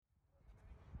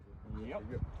Yep.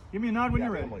 Give me a nod when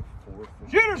you're ready. Like fourth.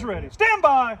 Shooter's ready. Stand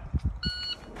by.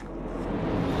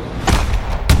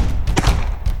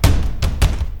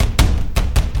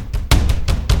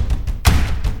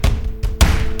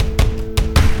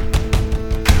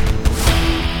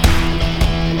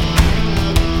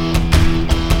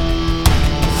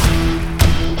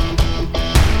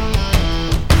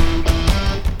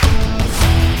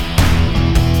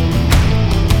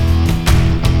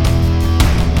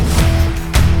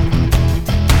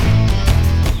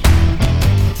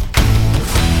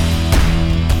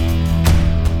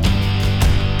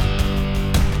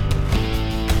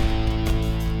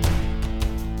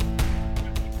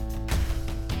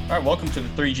 All right, welcome to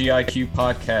the 3GIQ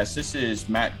podcast. This is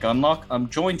Matt Gunlock. I'm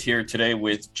joined here today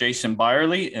with Jason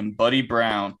Byerly and Buddy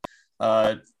Brown.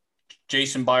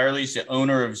 Jason Byerly is the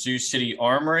owner of Zoo City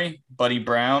Armory. Buddy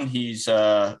Brown, he's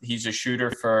a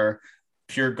shooter for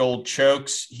Pure Gold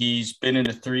Chokes. He's been in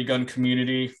the three-gun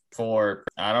community for,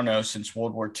 I don't know, since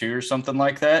World War II or something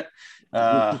like that.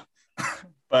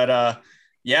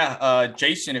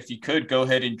 Jason, if you could go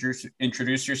ahead and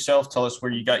introduce yourself, tell us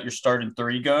where you got your start in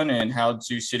three gun and how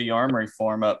Zoo City Armory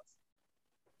form up.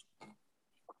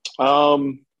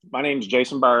 My name's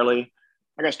Jason Byerly.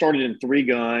 I got started in three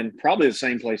gun, probably the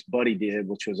same place Buddy did,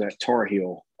 which was at Tar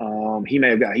Heel.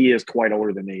 He is quite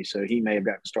older than me, so he may have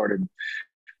gotten started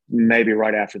maybe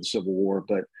right after the Civil War.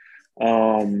 But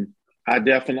I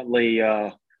definitely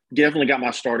got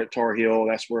my start at Tar Heel.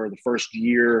 That's where the first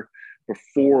year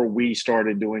before we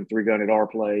started doing three gun at our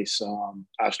place,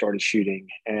 I started shooting.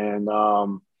 And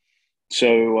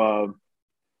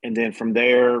then from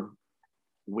there,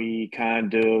 we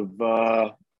kind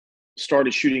of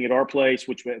started shooting at our place,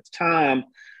 which at the time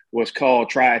was called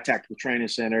Triad Tactical Training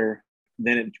Center.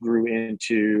 Then it grew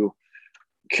into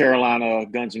Carolina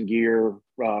Guns and Gear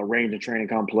Range and Training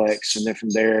Complex. And then from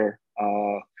there,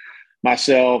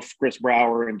 myself, Chris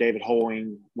Brower, and David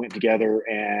Holing went together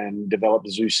and developed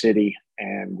Zoo City,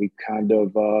 and we kind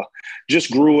of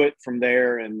just grew it from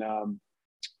there. And now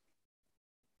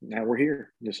we're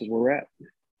here. This is where we're at.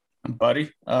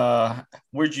 Buddy,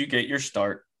 where'd you get your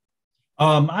start?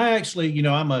 I actually,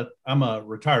 I'm a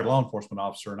retired law enforcement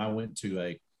officer, and I'm going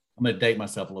to date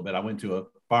myself a little bit. I went to a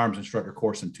firearms instructor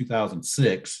course in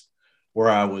 2006, where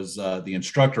I was the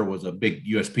instructor was a big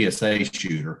USPSA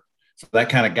shooter. So that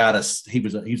kind of got us.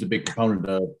 He's a big proponent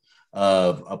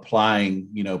of applying,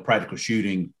 practical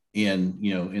shooting in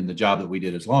the job that we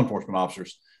did as law enforcement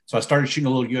officers. So I started shooting a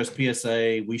little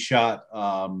USPSA. We shot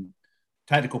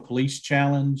Tactical Police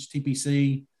Challenge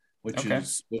 (TPC), which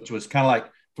was kind of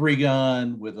like three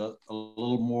gun with a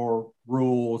little more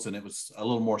rules, and it was a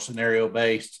little more scenario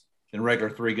based than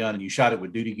regular three gun. And you shot it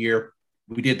with duty gear.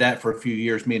 We did that for a few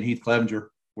years. Me and Heath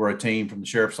Clevenger were a team from the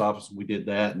sheriff's office, and we did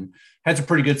that and had some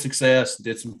pretty good success,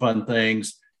 did some fun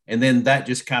things. And then that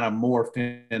just kind of morphed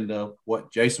into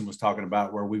what Jason was talking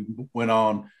about, where we went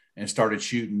on and started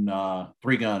shooting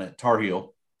three gun at Tar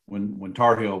Heel when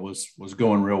Tar Heel was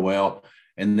going real well.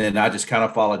 And then I just kind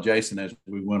of followed Jason as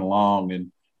we went along,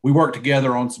 and we worked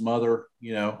together on some other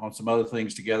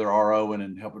things together, ROing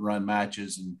and helping run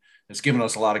matches. And it's given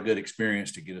us a lot of good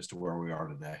experience to get us to where we are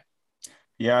today.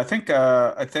 Yeah, I think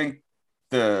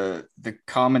the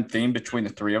common theme between the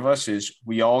three of us is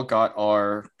we all got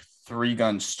our three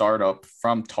gun startup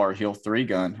from Tar Heel three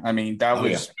gun. I mean, that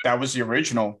was the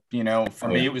original, for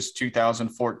me, it was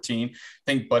 2014. I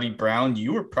think Buddy Brown,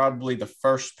 you were probably the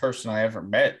first person I ever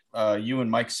met, you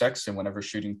and Mike Sexton, whenever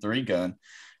shooting three gun.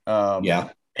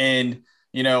 And,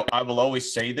 I will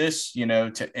always say this,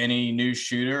 to any new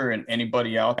shooter and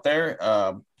anybody out there,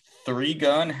 three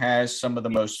gun has some of the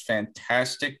most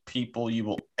fantastic people you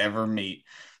will ever meet.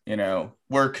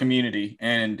 We're a community,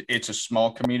 and it's a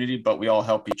small community, but we all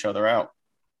help each other out.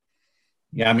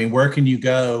 Yeah. I mean, where can you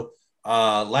go?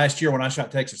 Last year when I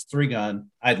shot Texas three gun,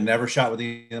 I'd never shot with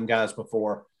any of them guys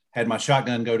before, had my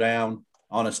shotgun go down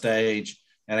on a stage,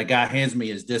 and a guy hands me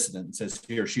his dissident and says,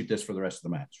 "Here, shoot this for the rest of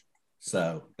the match."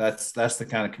 So that's the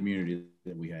kind of community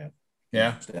that we have.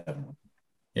 Yeah. Definitely.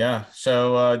 Yeah.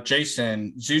 So,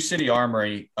 Jason, Zoo City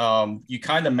Armory, you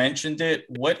kind of mentioned it.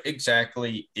 What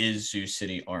exactly is Zoo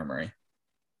City Armory?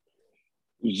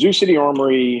 Zoo City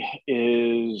Armory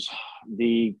is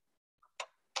the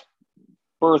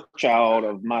birth child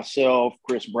of myself,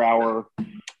 Chris Brower,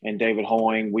 and David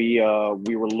Holing. We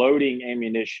were loading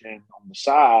ammunition on the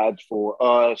side for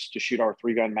us to shoot our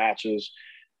three gun matches,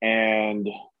 and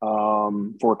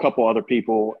for a couple other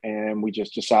people, and we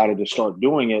just decided to start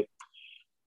doing it.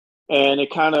 And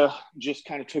it kind of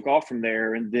took off from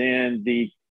there. And then the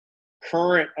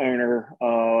current owner,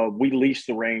 we leased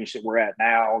the range that we're at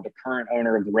now. The current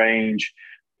owner of the range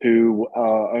who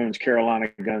owns Carolina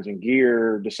Guns and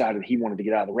Gear, decided he wanted to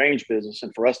get out of the range business.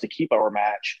 And for us to keep our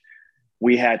match,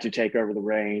 we had to take over the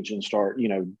range and start,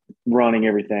 running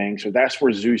everything. So that's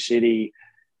where Zoo City,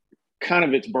 kind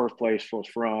of its birthplace was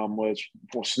from, was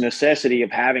necessity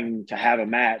of having to have a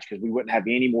match, because we wouldn't have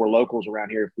any more locals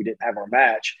around here if we didn't have our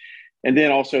match. And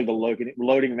then also the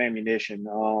loading of ammunition,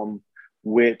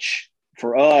 which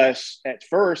for us at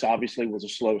first obviously was a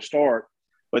slow start.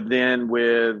 But then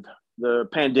with the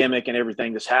pandemic and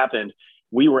everything that's happened,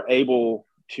 we were able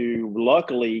to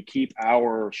luckily keep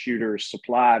our shooters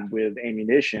supplied with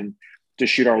ammunition to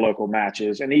shoot our local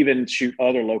matches and even shoot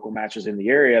other local matches in the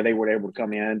area. They were able to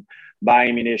come in, buy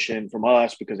ammunition from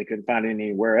us because they couldn't find it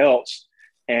anywhere else,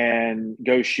 and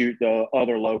go shoot the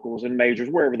other locals and majors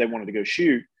wherever they wanted to go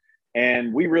shoot.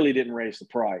 And we really didn't raise the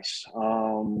price.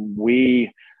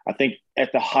 I think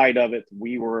at the height of it,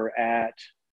 we were at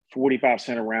 45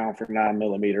 cents a round for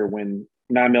 9mm, when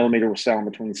 9mm was selling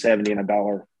between 70 and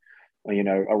 $1,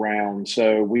 around.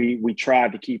 So we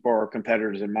tried to keep our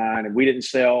competitors in mind, and we didn't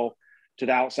sell to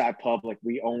the outside public.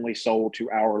 We only sold to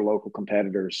our local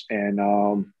competitors. And,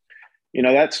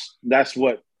 that's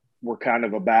what we're kind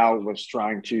of about, was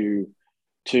trying to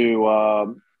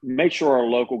make sure our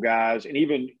local guys, and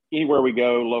even anywhere we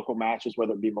go, local matches,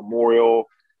 whether it be Memorial,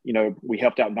 we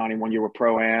helped out Donnie one year with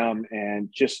Pro-Am, and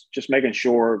just making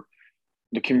sure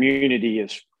the community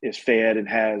is fed and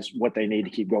has what they need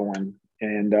to keep going.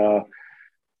 And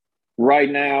right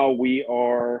now we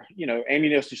are,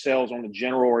 ammunition sales on the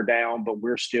general are down, but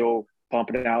we're still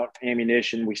pumping out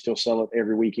ammunition. We still sell it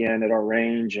every weekend at our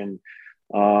range. And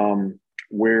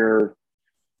we're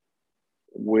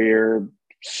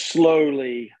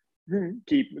slowly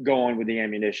keep going with the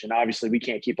ammunition. Obviously we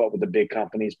can't keep up with the big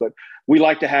companies, but we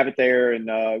like to have it there. And,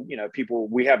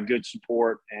 we have good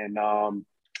support, and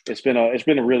it's been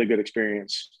a really good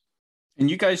experience. And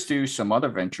you guys do some other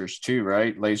ventures too,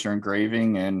 right? Laser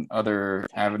engraving and other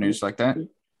avenues like that?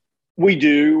 We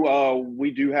do.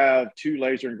 We do have 2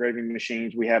 laser engraving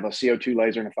machines. We have a CO2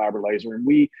 laser and a fiber laser. And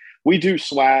we do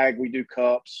swag, we do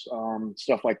cups,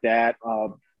 stuff like that.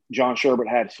 John Sherbert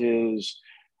had his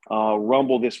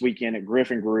Rumble this weekend at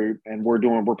Griffin Group, and we're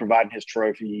providing his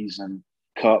trophies and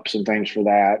cups and things for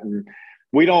that. And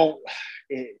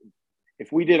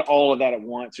if we did all of that at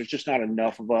once, there's just not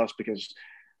enough of us, because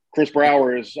Chris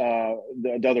Brower is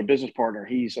the other business partner.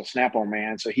 He's a Snap-on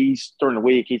man. So during the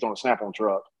week, he's on a Snap-on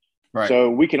truck. Right. So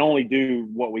we can only do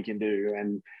what we can do.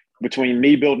 And between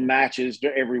me building matches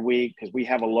every week, because we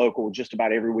have a local just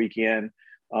about every weekend,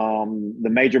 the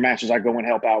major matches I go and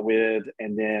help out with,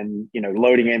 and then,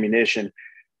 loading ammunition,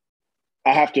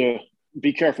 I have to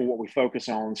be careful what we focus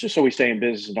on, just so we stay in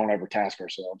business and don't overtask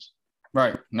ourselves.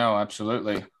 Right. No,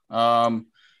 absolutely. All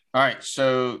right.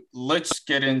 So let's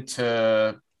get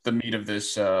into the meat of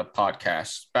this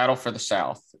podcast, Battle for the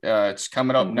South. It's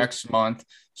coming up next month,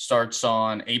 starts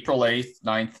on April 8th,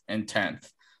 9th, and 10th.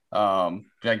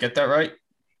 Did I get that right?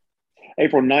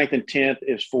 April 9th and 10th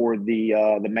is for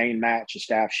the main match. The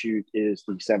staff shoot is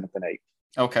the 7th and 8th.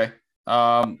 Okay.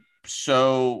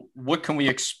 So what can we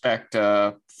expect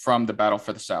from the Battle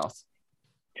for the South?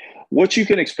 What you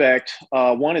can expect,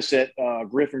 one is at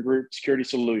Griffin Group Security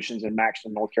Solutions in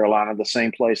Maxton, North Carolina, the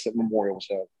same place that Memorial's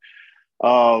at.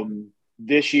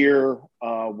 This year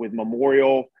with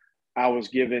Memorial,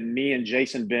 me and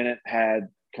Jason Bennett had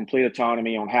complete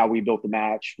autonomy on how we built the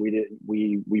match.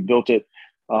 We built it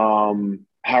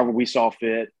however we saw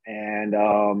fit. And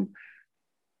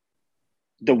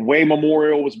the way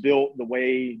Memorial was built, the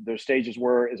way the stages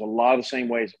were, is a lot of the same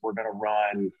ways that we're going to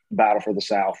run Battle for the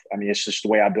South. I mean, it's just the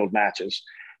way I build matches.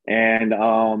 And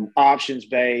options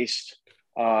based,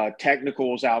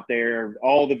 technicals out there,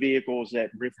 all the vehicles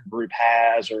that Griffin Group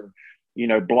has, or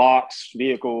blocks,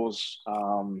 vehicles.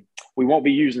 We won't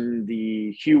be using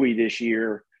the Huey this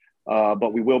year,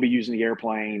 but we will be using the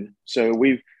airplane. So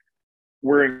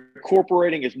we're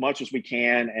incorporating as much as we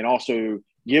can, and also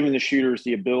giving the shooters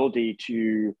the ability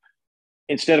to,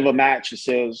 instead of a match that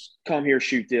says, come here,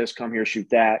 shoot this, come here, shoot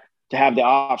that, to have the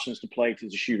options to play to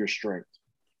the shooter's strength.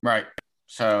 Right.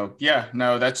 So, yeah,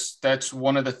 no, that's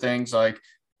one of the things. Like,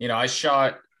 I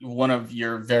shot one of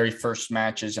your very first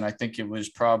matches, and I think it was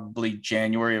probably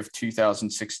January of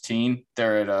 2016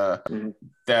 there at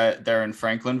there in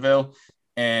Franklinville.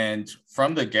 And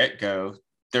from the get-go,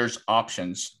 there's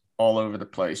options all over the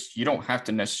place. You don't have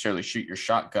to necessarily shoot your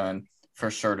shotgun for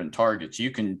certain targets.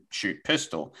 You can shoot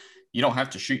pistol. You don't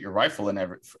have to shoot your rifle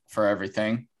for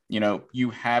everything. You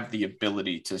have the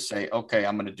ability to say, okay,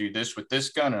 I'm going to do this with this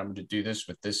gun, and I'm going to do this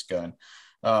with this gun,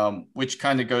 which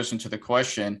kind of goes into the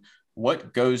question,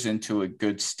 what goes into a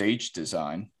good stage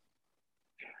design?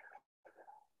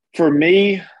 For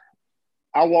me,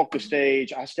 I walk the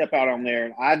stage, I step out on there,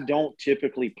 and I don't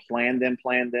typically plan them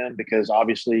because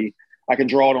obviously I can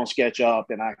draw it on SketchUp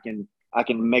and I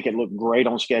can make it look great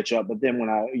on SketchUp. But then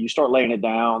when you start laying it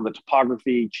down, the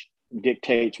topography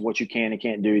dictates what you can and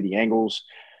can't do, the angles.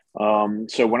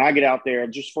 So when I get out there,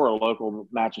 just for a local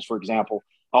matches, for example,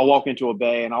 I'll walk into a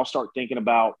bay and I'll start thinking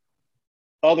about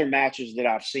other matches that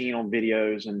I've seen on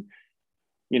videos and,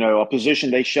 a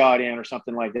position they shot in or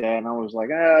something like that. And I was like,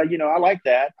 I like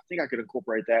that. I think I could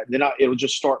incorporate that. Then it'll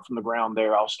just start from the ground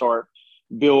there. I'll start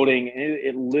building, and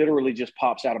it literally just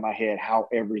pops out of my head how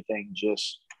everything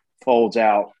just folds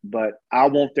out. But I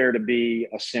want there to be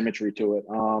a symmetry to it.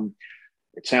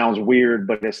 It sounds weird,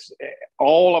 but it's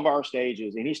all of our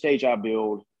stages. Any stage I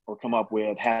build or come up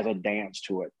with has a dance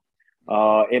to it.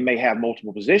 It may have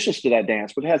multiple positions to that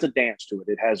dance, but it has a dance to it.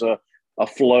 It has a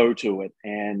flow to it.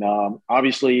 And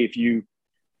obviously, if you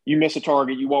miss a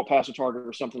target, you walk past a target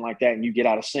or something like that, and you get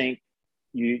out of sync,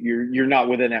 you're not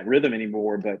within that rhythm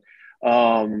anymore. But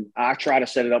I try to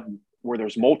set it up where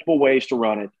there's multiple ways to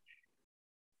run it.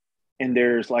 And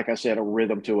there's, like I said, a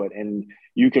rhythm to it. And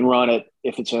you can run it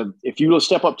if you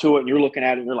step up to it and you're looking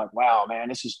at it and you're like, wow,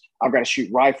 man, I've got to shoot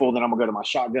rifle. Then I'm gonna go to my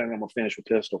shotgun and I'm gonna finish with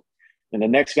pistol. And the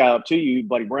next guy up to you,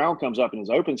 Buddy Brown, comes up in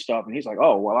his open stuff and he's like,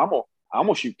 oh, well, I'm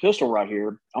gonna shoot pistol right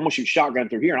here. I'm gonna shoot shotgun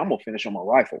through here and I'm gonna finish on my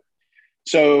rifle.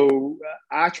 So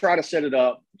I try to set it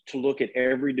up to look at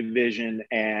every division.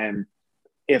 And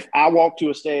if I walk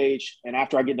to a stage and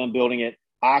after I get done building it,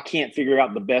 I can't figure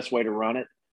out the best way to run it,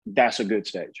 that's a good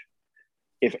stage.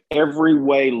 If every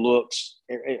way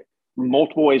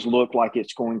multiple ways look like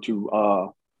it's going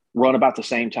to run about the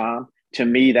same time, to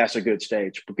me, that's a good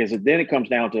stage, because then it comes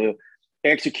down to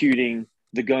executing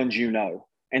the guns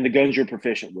and the guns you're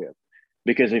proficient with.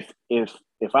 Because if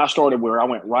I started where I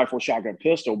went rifle, shotgun,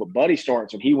 pistol, but Buddy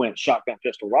starts and he went shotgun,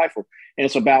 pistol, rifle, and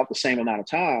it's about the same amount of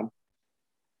time,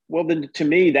 well, then to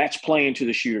me, that's playing to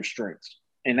the shooter's strengths.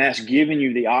 And that's giving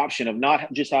you the option of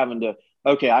not just having to,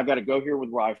 okay, I got to go here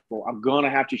with rifle. I'm going to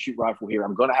have to shoot rifle here.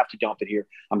 I'm going to have to dump it here.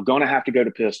 I'm going to have to go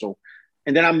to pistol.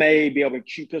 And then I may be able to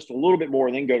shoot pistol a little bit more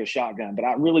and then go to shotgun. But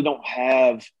I really don't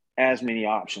have as many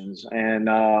options. And,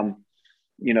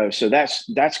 so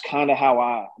that's kind of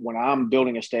how when I'm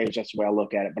building a stage, that's the way I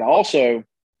look at it. But I also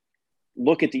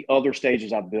look at the other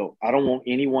stages I've built. I don't want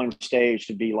any one stage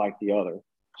to be like the other.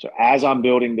 So as I'm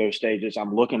building those stages,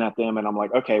 I'm looking at them and I'm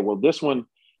like, okay, well, this one,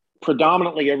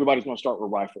 predominantly everybody's going to start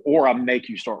with rifle, or I make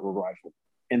you start with rifle.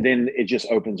 And then it just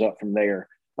opens up from there.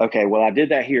 Okay, well, I did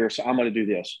that here, so I'm going to do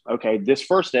this. Okay, this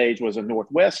first stage was a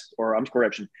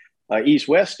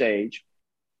east-west stage,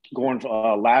 going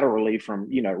laterally from,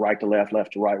 right to left,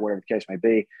 left to right, whatever the case may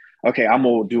be. Okay, I'm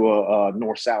going to do a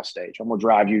north-south stage. I'm going to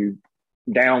drive you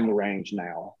down the range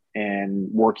now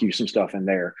and work you some stuff in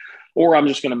there. Or I'm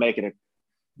just going to make it a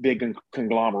big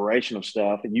conglomeration of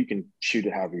stuff, and you can shoot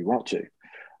it however you want to.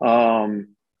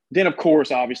 Then, of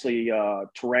course, obviously,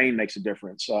 terrain makes a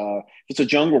difference. If it's a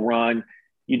jungle run,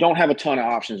 you don't have a ton of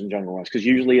options in jungle runs because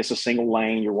usually it's a single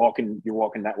lane. You're walking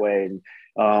that way,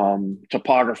 and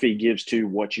topography gives to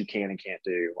what you can and can't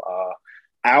do.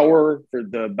 For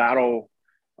the Battle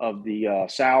of the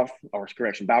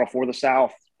Battle for the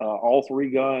South, all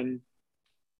 3-gun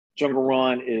jungle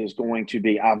run is going to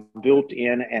be. I've built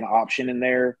in an option in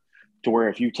there to where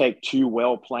if you take 2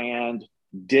 well-planned,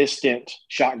 distant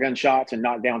shotgun shots and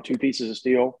knock down 2 pieces of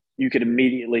steel, you could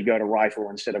immediately go to rifle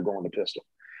instead of going to pistol.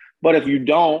 But if you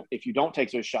don't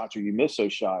take those shots or you miss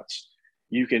those shots,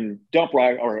 you can dump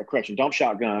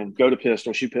shotgun, go to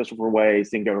pistol, shoot pistol for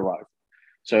ways, then go to rifle.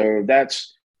 So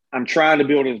I'm trying to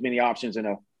build as many options in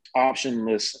a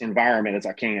optionless environment as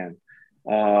I can.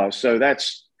 So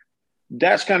that's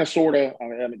kind of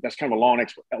that's kind of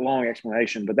a long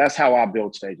explanation, but that's how I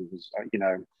build stages.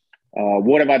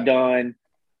 What have I done?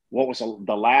 What was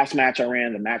the last match I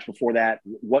ran? The match before that?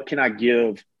 What can I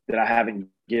give that I haven't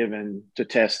given to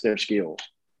test their skills?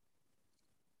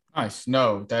 Nice.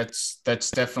 No, that's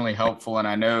definitely helpful, and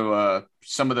I know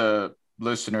some of the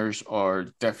listeners are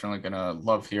definitely gonna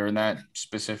love hearing that.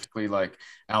 Specifically, like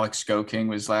Alex Skoking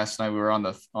was last night. We were on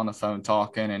the phone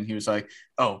talking, and he was like,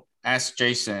 "Oh, ask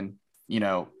Jason,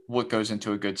 what goes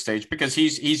into a good stage," because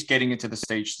he's getting into the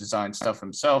stage design stuff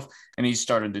himself, and he's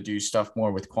starting to do stuff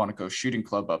more with Quantico Shooting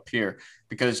Club up here,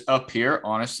 because up here,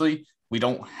 honestly, we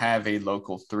don't have a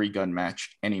local 3-gun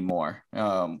match anymore.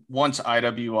 Once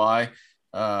IWI,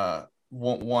 let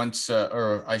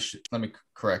me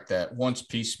correct that. Once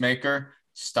Peacemaker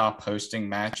stopped hosting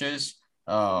matches,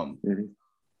 that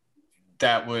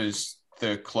was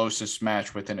the closest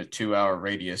match within a 2-hour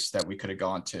radius that we could have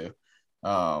gone to.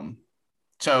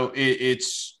 So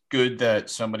it's good that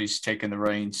somebody's taking the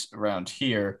reins around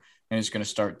here and is going to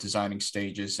start designing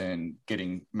stages and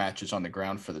getting matches on the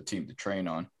ground for the team to train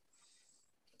on.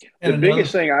 The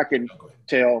biggest thing I can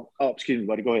tell. Oh, excuse me,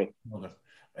 buddy. Go ahead.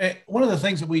 One of the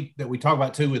things that we talk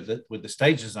about too with the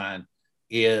stage design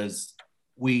is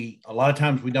a lot of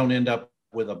times we don't end up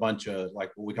with a bunch of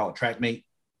like what we call a track meet,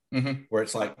 where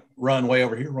it's like run way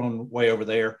over here, run way over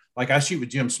there. Like I shoot with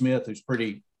Jim Smith, who's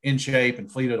pretty in shape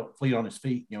and fleet on his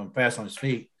feet, and fast on his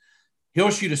feet. He'll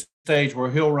shoot a stage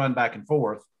where he'll run back and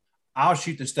forth. I'll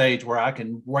shoot the stage where I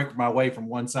can work my way from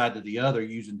one side to the other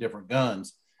using different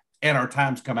guns, and our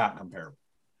times come out comparable.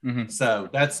 So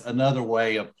that's another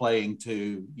way of playing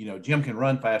to, Jim can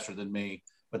run faster than me,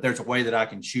 but there's a way that I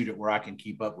can shoot it where I can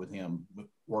keep up with him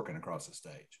working across the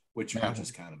stage, which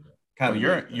is kind of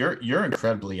you're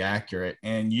incredibly accurate,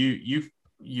 and you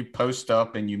post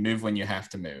up and you move when you have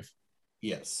to move.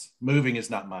 Yes, moving is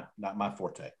not my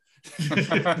forte.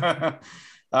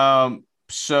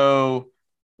 So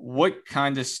what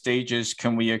kind of stages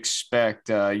can we expect?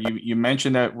 You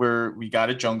mentioned that we got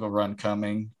a jungle run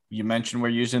coming. You mentioned we're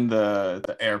using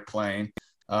the airplane.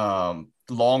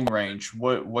 Long range.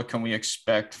 What can we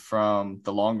expect from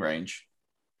the long range?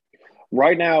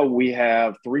 Right now, we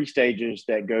have 3 stages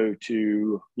that go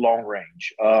to long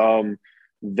range.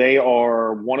 They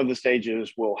are one of the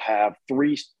stages will have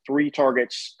three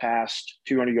targets past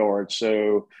 200 yards.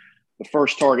 So the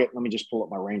first target, let me just pull up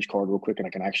my range card real quick and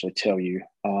I can actually tell you,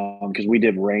 because we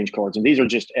did range cards and these are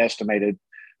just estimated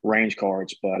range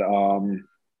cards, but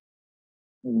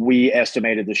we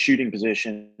estimated the shooting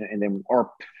position, and then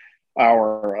our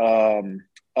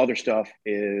other stuff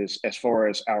is, as far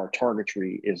as our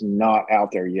targetry, is not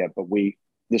out there yet, but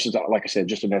this is, like I said,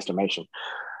 just an estimation.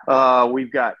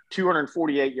 We've got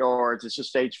 248 yards. It's a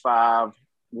stage 5.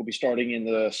 We'll be starting in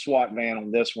the SWAT van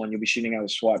on this one. You'll be shooting out of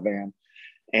the SWAT van.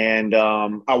 And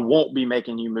I won't be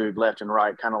making you move left and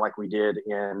right, kind of like we did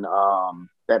in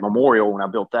that memorial when I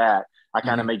built that. I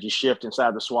kind of made you shift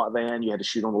inside the SWAT van. You had to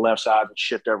shoot on the left side and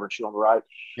shift over and shoot on the right.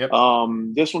 Yep.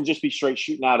 This will just be straight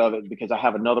shooting out of it because I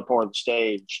have another part of the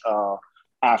stage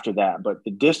after that. But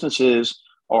the distances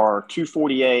are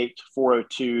 248,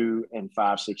 402, and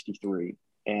 563.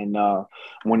 And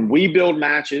when we build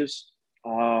matches,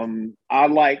 I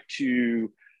like to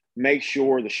make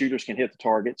sure the shooters can hit the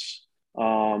targets.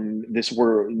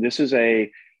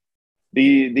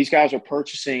 These guys are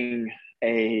purchasing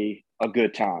a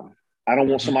good time. I don't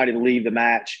want somebody to leave the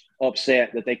match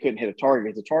upset that they couldn't hit a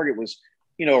target. The target was,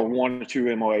 a 1 or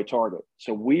 2 MOA target.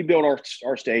 So we build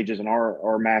our stages and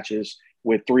our matches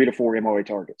with 3 to 4 MOA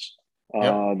targets.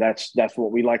 Yep. That's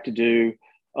what we like to do.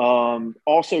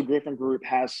 Also, Griffin Group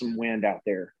has some wind out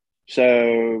there.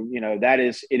 So,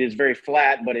 it is very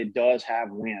flat, but it does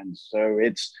have wind. So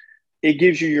it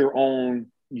gives you your own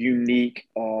unique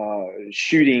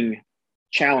shooting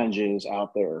challenges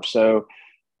out there. So,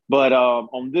 but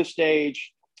on this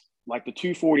stage, like the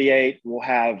 248, we'll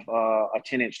have a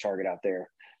 10-inch target out there.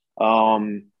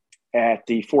 At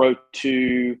the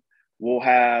 402, we'll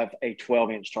have a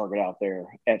 12-inch target out there.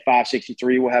 At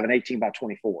 563, we'll have an 18 by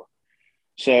 24.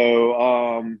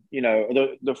 So,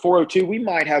 the 402, we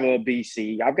might have a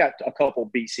BC. I've got a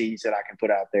couple BCs that I can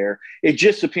put out there. It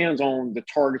just depends on the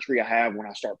targetry I have when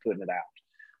I start putting it out.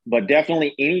 But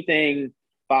definitely anything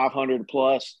 500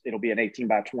 plus, it'll be an 18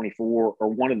 by 24 or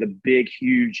one of the big,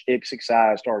 huge IPSC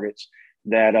size targets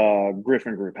that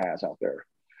Griffin Group has out there.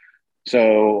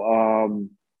 So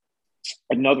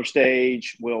another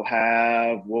stage we'll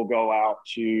go out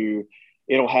to,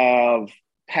 it'll have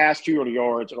past 200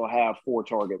 yards, it'll have 4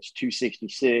 targets,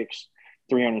 266,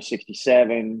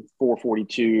 367,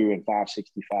 442, and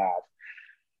 565.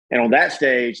 And on that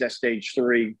stage, that's stage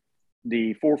 3,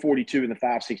 the 442 and the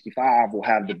 565 will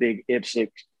have the big IPSC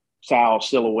style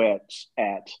silhouettes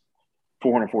at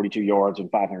 442 yards and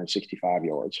 565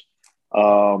 yards.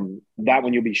 That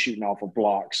one you'll be shooting off of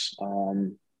blocks.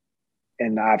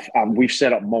 And we've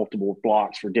set up multiple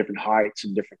blocks for different heights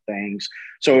and different things.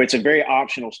 So it's a very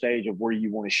optional stage of where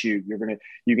you want to shoot.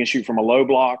 You can shoot from a low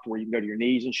block where you can go to your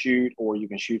knees and shoot, or you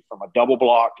can shoot from a double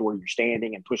block to where you're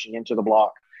standing and pushing into the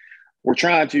block. I'm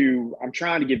trying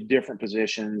to give different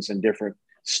positions and different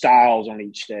styles on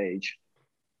each stage.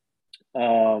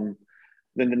 Then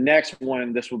the next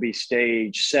one, this will be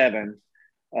stage 7.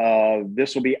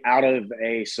 This will be out of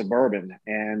a Suburban,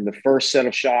 and the first set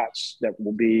of shots that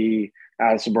will be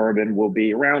out of Suburban will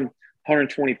be around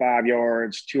 125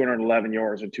 yards, 211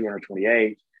 yards, and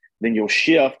 228. Then you'll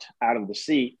shift out of the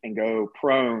seat and go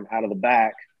prone out of the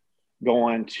back,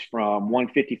 going from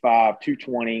 155,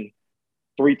 220,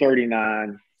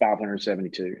 339,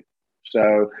 572.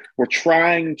 So we're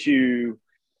trying to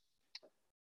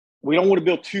we don't want to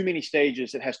build too many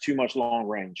stages that has too much long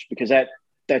range, because that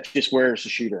just wears the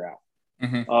shooter out.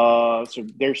 So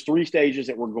there's 3 stages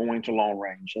that we're going to long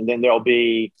range, and then there'll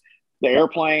be the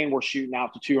airplane. We're shooting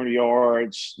out to 200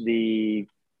 yards. The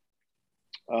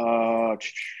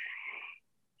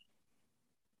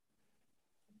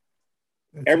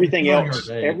everything else,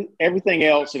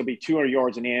 it'll be 200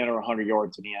 yards in the end or 100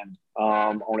 yards in the end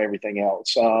on everything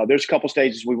else. There's a couple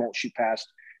stages we won't shoot past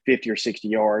 50 or 60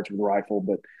 yards with the rifle,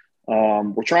 but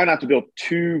we're trying not to build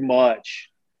too much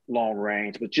long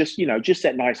range, but just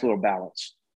that nice little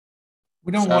balance.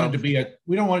 We don't want it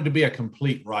to be a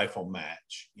complete rifle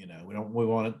match. We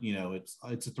want it,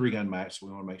 it's a 3-gun match. So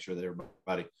we want to make sure that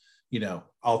everybody,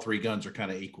 all 3 guns are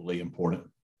kind of equally important.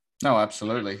 No,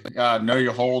 absolutely. Know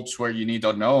your holds where you need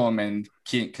to know them and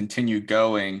continue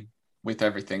going with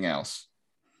everything else.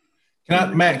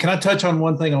 Matt, can I touch on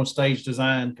one thing on stage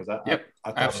design? Because I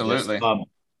absolutely.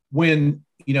 When,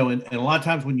 and a lot of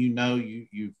times when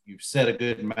you've set a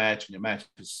good match and the match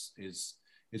is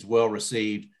well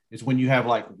received, is when you have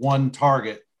like one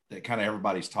target that kind of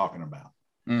everybody's talking about.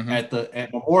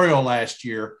 At Memorial last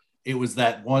year, it was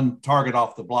that one target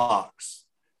off the blocks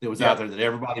that was out there that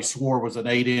everybody swore was an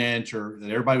 8-inch, or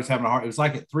that everybody was having a hard. It was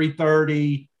like at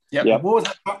 330. Yep. What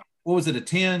was it? A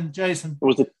 10, Jason? It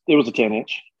was a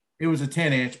 10-inch. It was a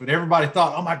 10-inch, but everybody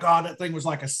thought, oh my God, that thing was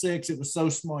like a 6. It was so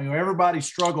small. Everybody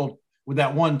struggled with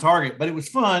that one target, but it was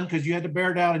fun because you had to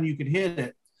bear down and you could hit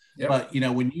it. Yep. But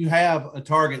when you have a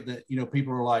target that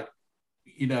people are like,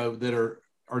 that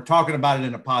are talking about it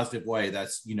in a positive way,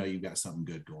 that's you've got something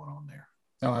good going on there.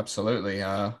 No, absolutely.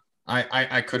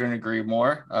 I couldn't agree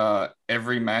more.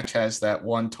 Every match has that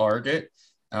one target.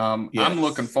 Yes. I'm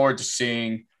looking forward to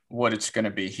seeing what it's going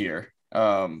to be here.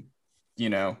 The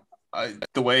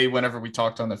way whenever we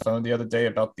talked on the phone the other day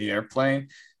about the airplane,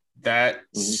 that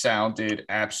sounded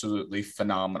absolutely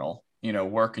phenomenal.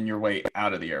 Working your way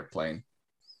out of the airplane.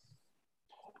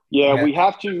 Yeah, we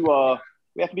have to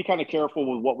be kind of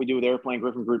careful with what we do with airplane.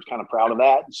 Griffin Group's kind of proud of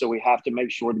that, so we have to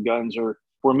make sure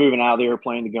we're moving out of the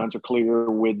airplane. The guns are clear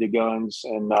with the guns,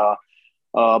 and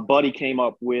Buddy came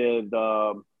up with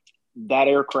that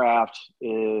aircraft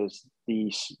is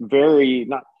the very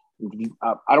not.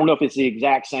 I don't know if it's the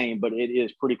exact same, but it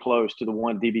is pretty close to the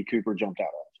one DB Cooper jumped out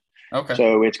of. Okay.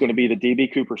 So it's going to be the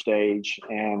DB Cooper stage,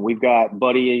 and we've got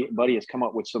Buddy. Buddy has come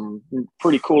up with some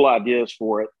pretty cool ideas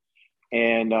for it.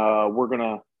 And I don't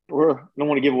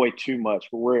want to give away too much,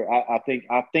 but I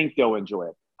think they'll enjoy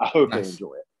it. I hope they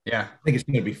enjoy it. Yeah. I think it's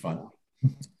going to be fun.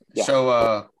 Yeah.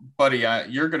 So, Buddy,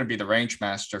 you're going to be the range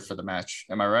master for the match.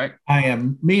 Am I right? I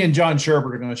am. Me and John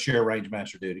Sherbert are going to share range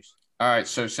master duties. All right.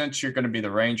 So since you're going to be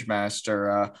the range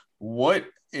master, what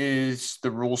is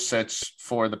the rule sets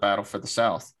for the Battle for the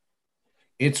South?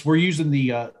 We're using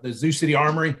the Zoo City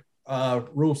Armory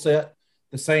rule set.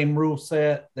 The same rule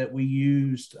set that we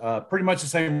used, pretty much the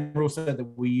same rule set that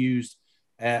we used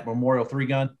at Memorial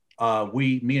 3-gun.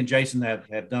 Me and Jason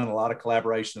have done a lot of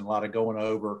collaboration, a lot of going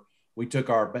over. We took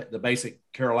the basic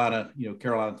Carolina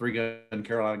 3-gun,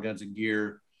 Carolina Guns and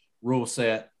Gear rule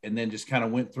set, and then just kind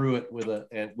of went through it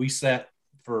and we sat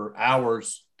for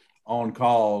hours on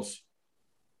calls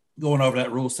going over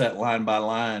that rule set line by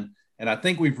line. And I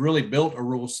think we've really built a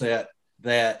rule set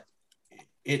that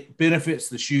it benefits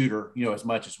the shooter, as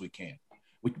much as we can.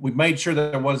 We made sure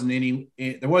that there wasn't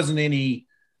any,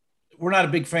 we're not a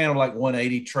big fan of like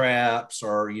 180 traps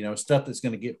or, stuff that's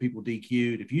going to get people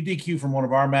DQ'd. If you DQ from one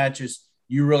of our matches,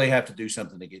 you really have to do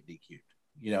something to get DQ'd.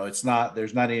 There's not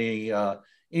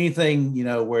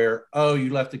anything, where, you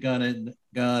left the gun and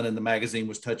the magazine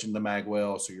was touching the mag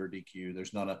well, so you're DQ'd.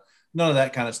 There's none of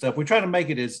that kind of stuff. We try to make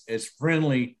it as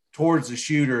friendly towards the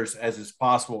shooters as is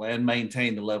possible and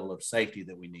maintain the level of safety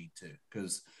that we need to.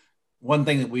 Because one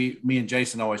thing that me and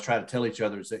Jason always try to tell each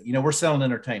other is that, we're selling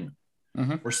entertainment.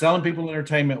 Mm-hmm. We're selling people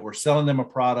entertainment. We're selling them a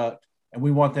product, and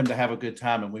we want them to have a good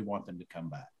time, and we want them to come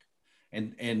back.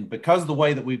 And because of the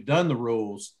way that we've done the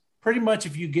rules, pretty much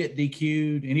if you get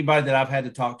DQ'd, anybody that I've had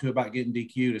to talk to about getting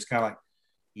DQ'd is kind of like,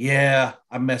 yeah,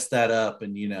 I messed that up.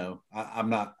 And, you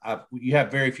have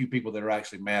very few people that are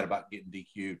actually mad about getting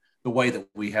DQ'd the way that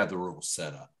we have the rules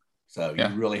set up. So you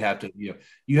really have to,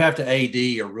 you have to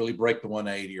AD or really break the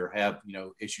 180 or have,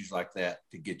 issues like that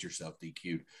to get yourself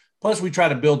DQ'd. Plus we try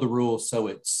to build the rules so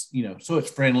it's, so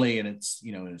it's friendly and it's,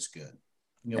 and it's good.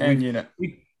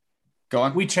 Go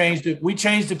on. We changed it. We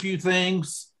changed a few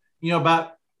things,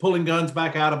 about pulling guns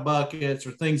back out of buckets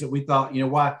or things that we thought,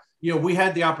 we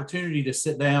had the opportunity to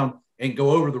sit down and go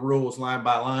over the rules line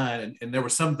by line. And there were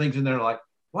some things in there like,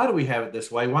 why do we have it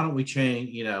this way? Why don't we change?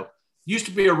 Used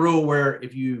to be a rule where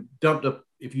if you dumped a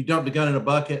gun in a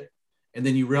bucket and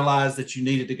then you realized that you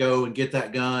needed to go and get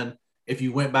that gun. If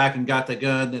you went back and got the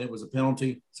gun, then it was a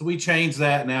penalty. So we changed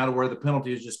that now to where the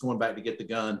penalty is just going back to get the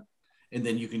gun, and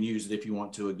then you can use it if you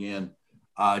want to again.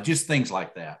 Just things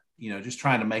like that, just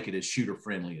trying to make it as shooter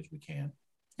friendly as we can.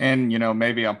 And,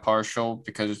 maybe I'm partial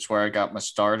because it's where I got my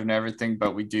start and everything,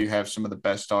 but we do have some of the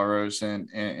best ROs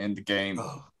in the game.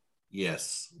 Oh,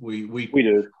 yes, we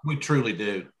do. We truly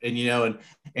do. And,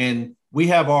 and we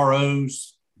have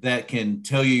ROs that can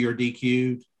tell you you're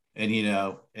DQ'd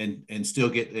and still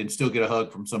get a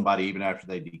hug from somebody even after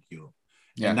they DQ them.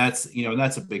 Yeah. And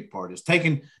that's a big part is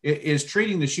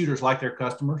treating the shooters like their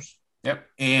customers. Yep.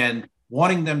 And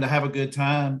wanting them to have a good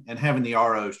time and having the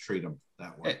ROs treat them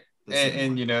that way.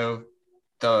 And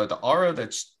the RO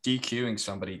that's DQing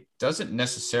somebody doesn't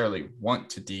necessarily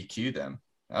want to DQ them.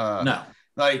 No.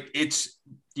 Like it's,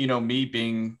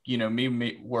 me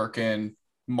working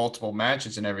multiple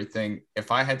matches and everything.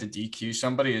 If I had to DQ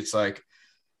somebody, it's like,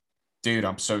 dude,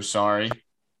 I'm so sorry.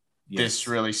 Yes. This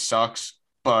really sucks,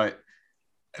 but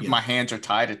my hands are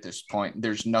tied at this point.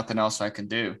 There's nothing else I can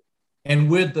do. And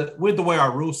with the way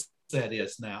our rule set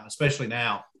is now, especially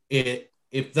now,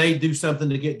 if they do something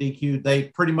to get DQ'd, they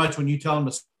pretty much, when you tell them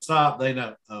to stop, they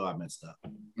know, oh, I messed up.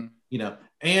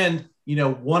 And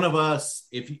one of us,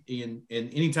 if in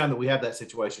any time that we have that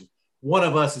situation, one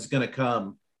of us is going to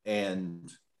come and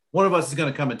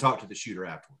talk to the shooter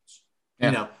afterwards.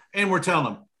 And we're telling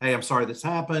them, hey, I'm sorry this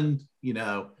happened.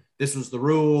 This was the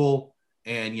rule,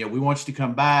 and we want you to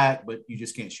come back, but you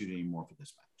just can't shoot anymore for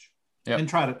this match. Yep. And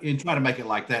try to make it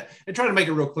like that, and try to make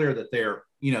it real clear that they're,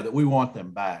 that we want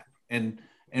them back. And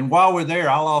while we're there,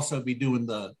 I'll also be doing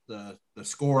the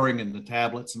scoring and the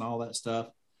tablets and all that stuff.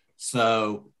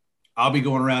 So I'll be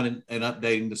going around and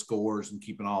updating the scores and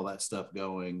keeping all that stuff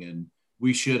going. And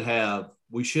we should have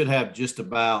just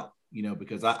about,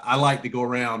 because I like to go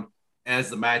around as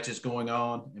the match is going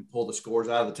on and pull the scores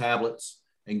out of the tablets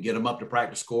and get them up to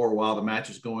practice score while the match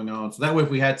is going on. So that way, if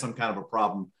we had some kind of a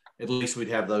problem, at least we'd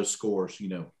have those scores,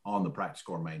 on the practice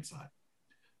score main side.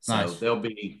 So nice.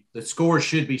 The scores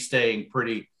should be staying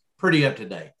pretty up to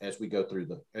date as we go through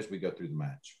the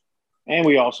match. And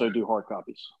we also do hard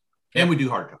copies. And we do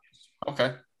hard copies.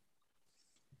 Okay.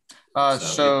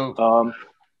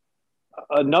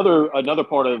 Another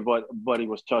part of what Buddy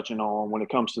was touching on when it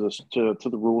comes to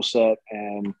the rule set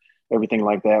and everything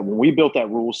like that. When we built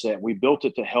that rule set, we built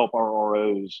it to help our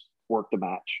ROs work the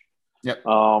match. Yep.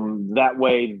 That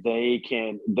way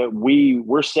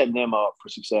we're setting them up for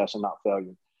success and not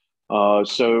failure. And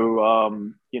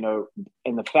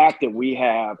the fact that we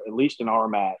have, at least in our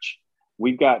match,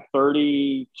 we've got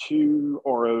 32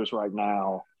 ROs right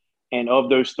now. And of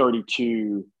those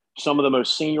 32, some of the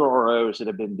most senior ROs that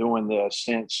have been doing this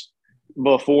since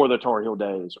before the Tar Heel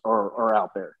days are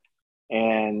out there.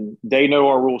 And they know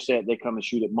our rule set. They come and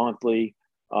shoot it monthly.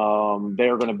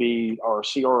 They're going to be our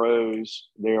CROs.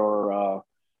 They are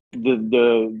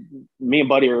me and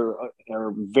Buddy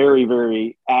are very,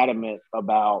 very adamant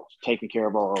about taking care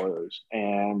of our ROs,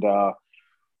 and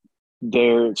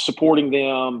they're supporting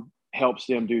them, helps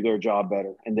them do their job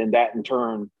better, and then that in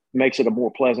turn makes it a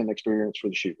more pleasant experience for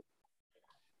the shooter.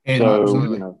 And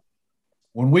so,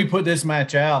 when we put this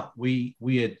match out, we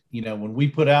had, when we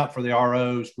put out for the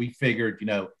ROs, we figured,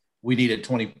 we needed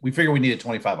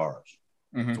 25 ROs.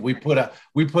 Mm-hmm. So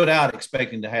we put out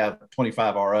expecting to have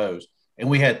 25 ROs, and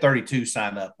we had 32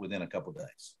 sign up within a couple of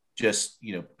days. Just,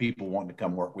 people wanting to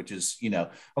come work, which is,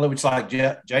 it's like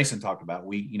Jason talked about.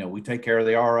 We take care of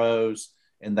the ROs,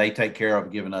 and they take care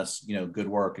of giving us, good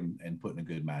work and putting a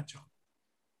good match on.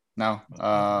 Now,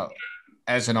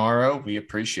 as an RO, we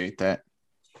appreciate that.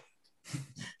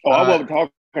 Oh, I wasn't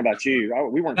talking about you.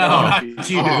 We weren't talking about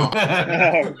you.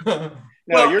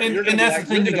 And that's the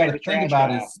thing you got to think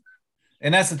about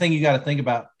and that's the thing you got to think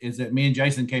about is that me and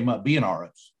Jason came up being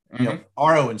ROs,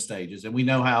 RO in stages, and we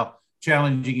know how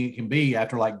challenging it can be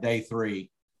after like day 3,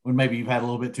 when maybe you've had a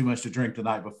little bit too much to drink the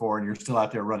night before and you're still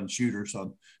out there running shooters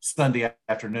on Sunday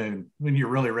afternoon when you're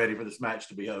really ready for this match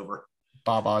to be over.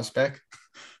 Bob Osbeck.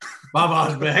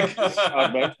 Osbeck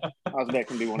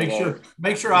can be one of those.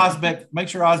 Make sure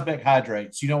Osbeck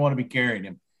hydrates. You don't want to be carrying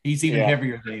him. He's even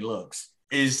heavier than he looks.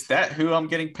 Is that who I'm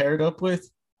getting paired up with?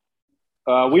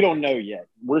 We don't know yet.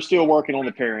 We're still working on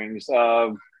the pairings.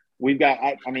 We've got.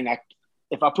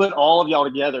 If I put all of y'all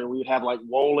together, we would have like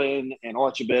Wolin and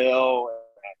Archibald and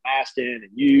Maston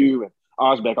and you and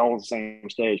Osbeck all on the same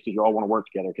stage because you all want to work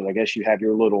together. Because I guess you have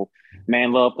your little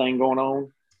man love thing going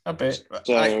on. I bet.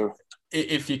 So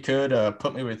if you could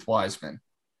put me with Wiseman,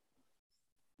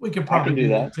 we could probably do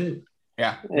that too.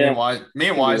 Yeah. Me and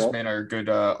Wiseman are a good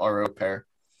RO pair.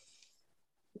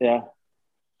 Yeah.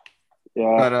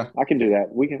 Yeah, But I can do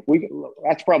that. We can.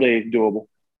 That's probably doable.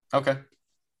 okay.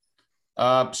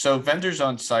 So vendors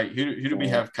on site, who do we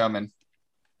have coming?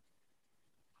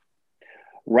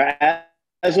 Right,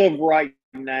 as of right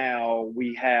now,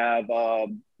 we have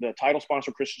the title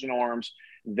sponsor, Christian Arms.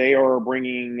 They are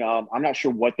bringing. I'm not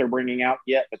sure what they're bringing out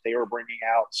yet, but they are bringing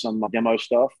out some demo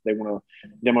stuff. They want to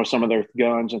demo some of their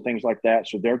guns and things like that.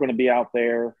 So they're going to be out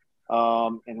there.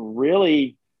 And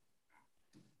really,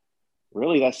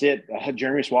 that's it.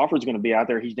 Jeremy Swafford's going to be out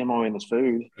there. He's demoing his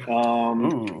food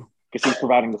Ooh. because he's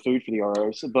providing the food for the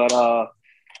ROs. But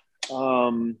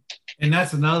And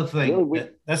that's another thing. Really,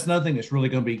 That's another thing that's really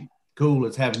going to be cool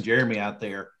is having Jeremy out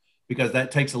there, because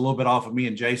that takes a little bit off of me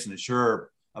and Jason and Sure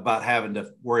about having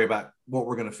to worry about what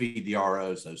we're going to feed the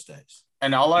ROs those days.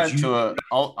 And I'll add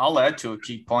to a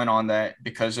key point on that,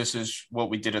 because this is what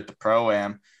we did at the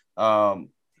Pro-Am.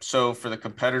 So for the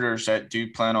competitors that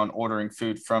do plan on ordering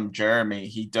food from Jeremy,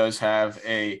 he does have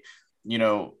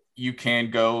you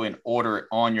can go and order it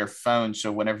on your phone.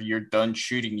 So whenever you're done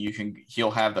shooting,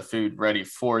 he'll have the food ready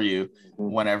for you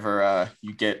whenever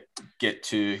you get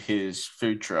to his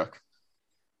food truck.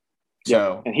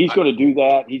 So, and he's going to do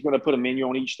that. He's going to put a menu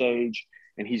on each stage,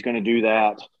 and he's going to do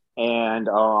that. And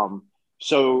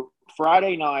so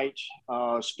Friday night,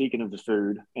 speaking of the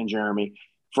food and Jeremy,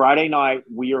 Friday night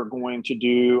we are going to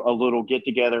do a little get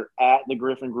together at the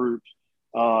Griffin Group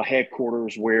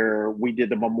headquarters where we did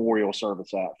the memorial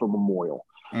service at for Memorial.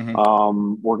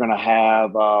 We're going to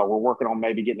have we're working on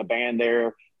maybe getting a band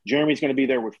there. Jeremy's going to be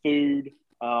there with food,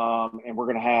 and we're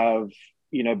going to have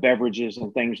beverages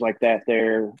and things like that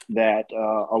there that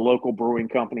a local brewing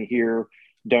company here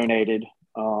donated.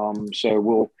 So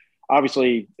we'll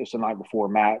obviously, it's the night before a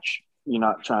match. You're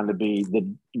not trying to be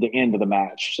the end of the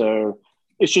match. So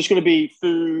it's just going to be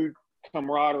food,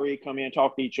 camaraderie, come in,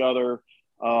 talk to each other.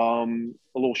 A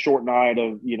little short night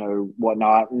of,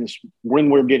 whatnot. And when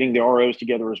we're getting the ROs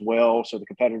together as well, so the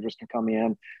competitors can come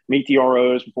in, meet the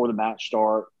ROs before the match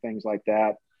start, things like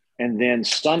that. And then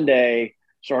Sunday,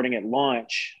 starting at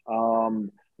lunch,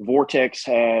 Vortex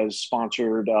has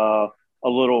sponsored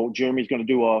Jeremy's going to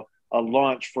do a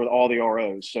lunch for all the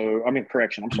ROs. So,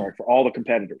 for all the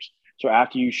competitors. So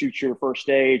after you shoot your first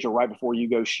stage or right before you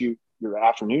go shoot your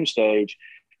afternoon stage,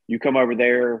 you come over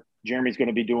there. Jeremy's going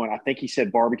to be doing, I think he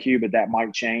said barbecue, but that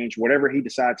might change, whatever he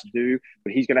decides to do,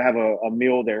 but he's going to have a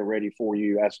meal there ready for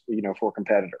you for a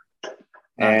competitor.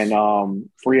 Nice. And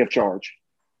free of charge.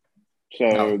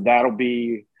 So that'll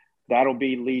be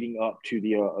leading up to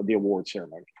the award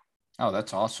ceremony. Oh,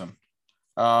 that's awesome.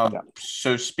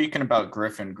 So speaking about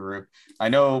Griffin Group, I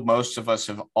know most of us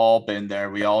have all been there.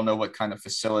 We all know what kind of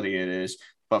facility it is,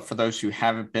 but for those who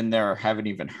haven't been there or haven't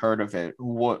even heard of it,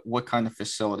 what kind of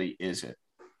facility is it?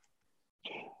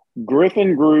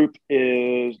 Griffin Group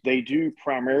they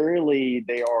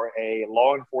are a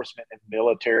law enforcement and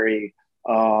military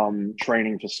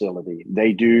training facility.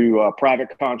 They do private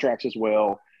contracts as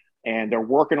well, and they're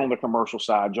working on the commercial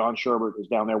side. John Sherbert is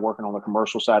down there working on the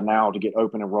commercial side now to get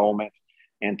open enrollment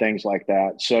and things like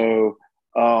that. So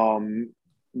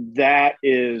that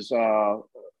is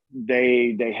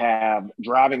they have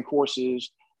driving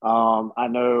courses. I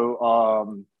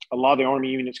know a lot of the Army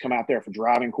units come out there for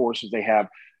driving courses. They have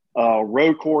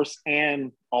road course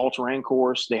and all-terrain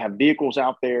course. They have vehicles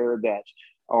out there that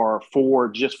are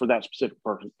just for that specific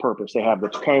purpose. They have the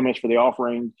Tacomas for the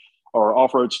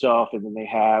off-road stuff, and then they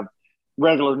have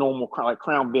regular, normal, like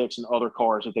Crown Vics and other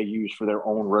cars that they use for their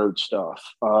own road stuff.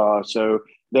 So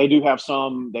they do have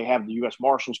some. They have the U.S.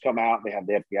 Marshals come out. They have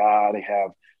the FBI. They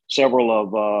have several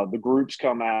of the groups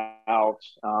come out.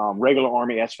 Regular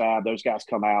Army, SFAB, those guys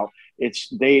come out.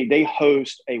 They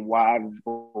host a wide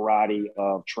variety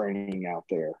of training out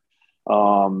there.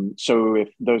 So if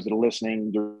those that are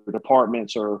listening, your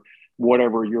departments or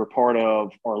whatever you're a part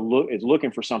of is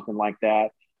looking for something like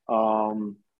that,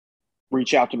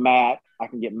 reach out to Matt. I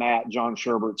can get John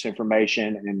Sherbert's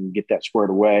information and get that squared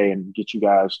away and get you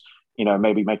guys,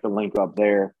 maybe make the link up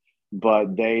there.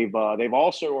 But they've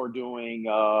also are doing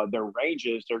their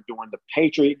ranges. They're doing the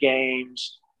Patriot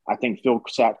Games. I think Phil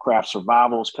Sackcraft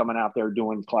Survival is coming out there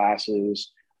doing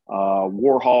classes.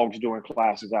 Warhog's doing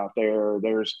classes out there.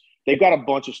 They've got a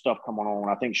bunch of stuff coming on.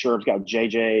 I think Sherv's got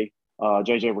JJ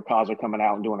Ricazo coming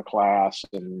out and doing a class,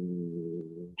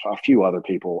 and a few other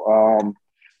people.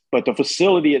 But the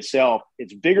facility itself,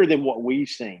 it's bigger than what we've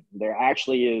seen. There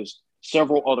actually is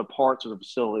several other parts of the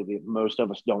facility that most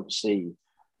of us don't see.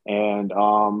 And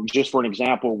just for an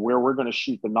example, where we're going to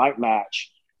shoot the night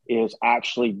match is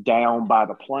actually down by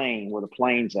the plane, where the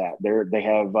plane's at. They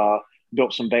have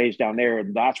built some bays down there,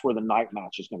 and that's where the night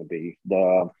match is going to be.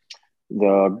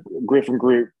 the Griffin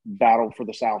Group Battle for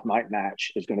the South night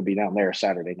match is going to be down there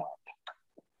Saturday night.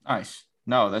 Nice.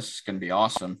 No, this is going to be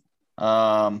awesome.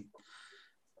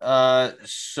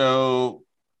 So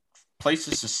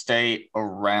places to stay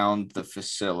around the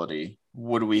facility.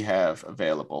 What do we have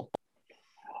available?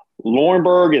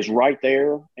 Laurinburg is right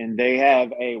there, and they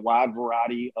have a wide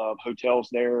variety of hotels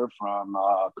there from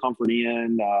Comfort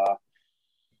Inn.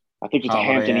 I think it's a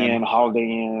Hampton Inn, Holiday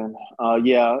Inn.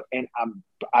 Yeah, and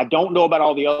I don't know about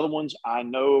all the other ones. I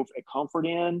know at Comfort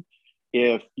Inn,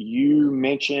 if you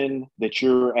mention that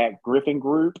you're at Griffin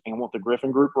Group and want the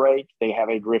Griffin Group rate, they have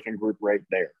a Griffin Group rate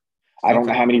there. I don't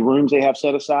know how many rooms they have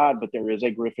set aside, but there is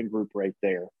a Griffin Group rate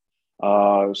there.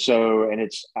 And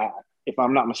it's if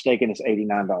I'm not mistaken, it's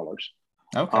 $89.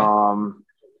 Okay.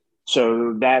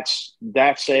 So that's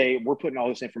we're putting all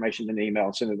this information in an email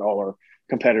and sending it to all our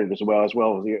competitors as well as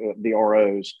the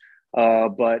ROs.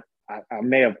 But I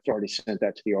may have already sent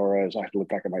that to the ROs. I have to look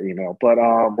back at my email, but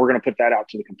we're going to put that out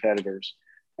to the competitors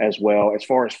as well. As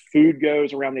far as food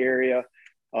goes around the area,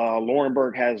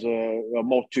 Laurinburg has a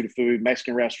multitude of food,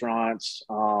 Mexican restaurants.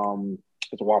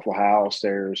 There's a Waffle House.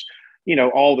 There's,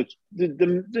 all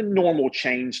the normal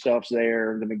chain stuff's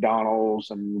there, the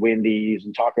McDonald's and Wendy's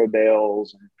and Taco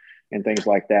Bell's and things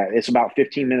like that. It's about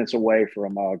 15 minutes away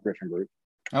from Griffin Group.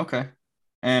 Okay.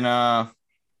 And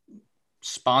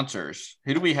sponsors,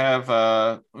 who do we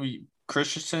have?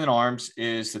 Christensen Arms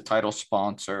is the title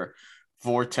sponsor.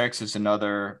 Vortex is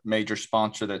another major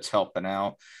sponsor that's helping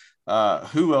out.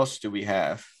 Who else do we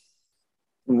have?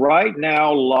 Right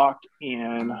now, locked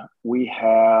in, we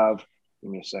have,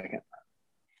 give me a second.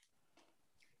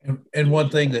 And one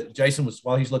thing that Jason was,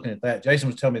 while he's looking at that, Jason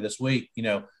was telling me this week,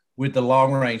 with the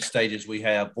long range stages we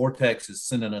have, Vortex is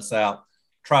sending us out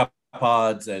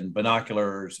tripods and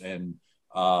binoculars and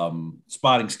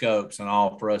spotting scopes and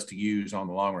all for us to use on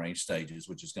the long range stages,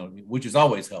 which is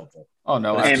always helpful. Oh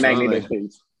no, and magneto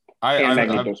speeds.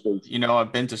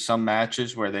 I've been to some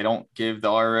matches where they don't give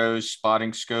the ROs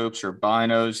spotting scopes or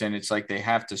binos, and it's like they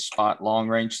have to spot long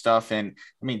range stuff. And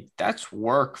I mean, that's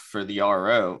work for the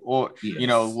RO. Or,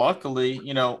 yes. Luckily,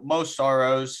 most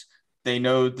ROs, they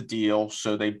know the deal,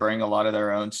 so they bring a lot of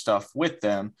their own stuff with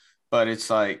them. But it's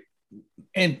like,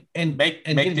 and make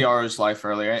the RO's life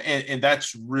earlier. And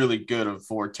that's really good of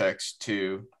Vortex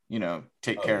to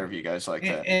take care of you guys like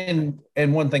that. And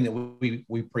one thing that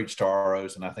we preach to our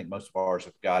ROs, and I think most of ours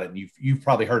have got it, and you've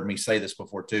probably heard me say this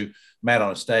before too, Matt,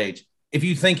 on a stage. If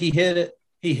you think he hit it,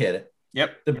 he hit it.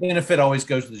 Yep. The benefit always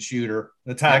goes to the shooter.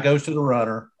 The tie goes to the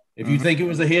runner. If you think it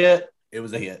was a hit, it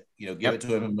was a hit. Give it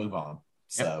to him and move on.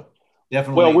 So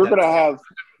definitely. Well, we're going to have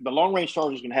the long range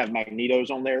charger is going to have magnetos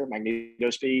on there, magneto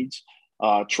speeds.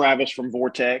 Travis from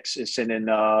Vortex is sending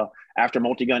after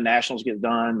multi-gun nationals get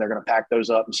done, they're going to pack those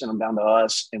up and send them down to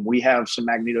us. And we have some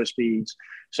magneto speeds.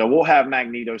 So we'll have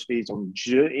magneto speeds on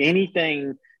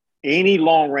anything, any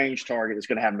long range target is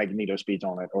going to have magneto speeds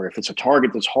on it. Or if it's a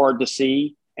target that's hard to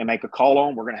see and make a call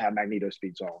on, we're going to have magneto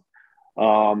speeds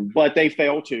on. But they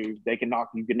fail to, you can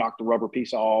knock the rubber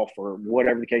piece off or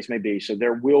whatever the case may be. So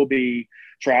there will be,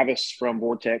 Travis from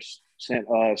Vortex sent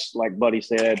us, like Buddy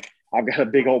said, I've got a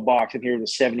big old box in here with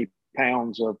 70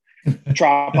 pounds of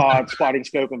tripod, spotting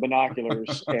scope, and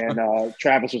binoculars. And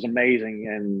Travis was amazing.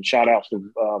 And shout outs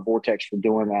to Vortex for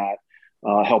doing that,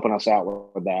 helping us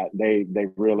out with that. They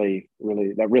really,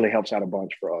 that really helps out a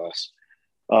bunch for us.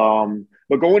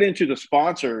 But going into the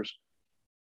sponsors,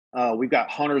 we've got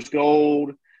Hunter's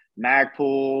Gold,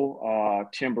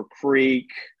 Magpul, Timber Creek,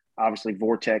 obviously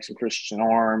Vortex and Christian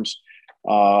Arms.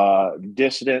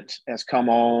 Dissident has come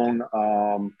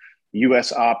on.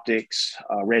 US Optics,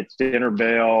 Red Dinner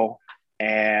Bell,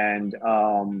 and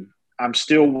I'm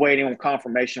still waiting on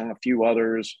confirmation on a few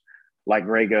others like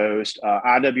Gray Ghost.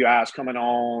 IWI is coming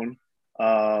on.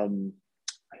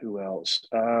 Who else?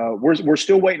 We're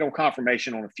still waiting on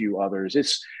confirmation on a few others.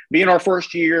 It's being our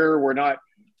first year. We're not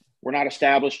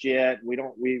established yet. We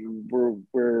don't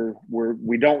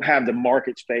have the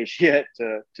market space yet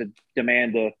to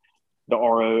demand the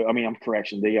RO. I mean,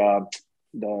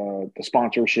 the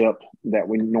sponsorship that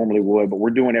we normally would, but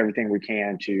we're doing everything we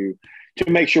can to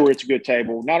make sure it's a good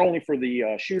table, not only for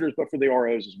the shooters, but for the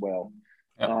ROs as well.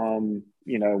 Yep.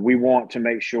 We want to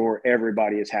make sure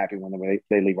everybody is happy when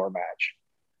they leave our match.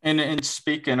 And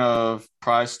speaking of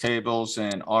prize tables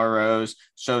and ROs,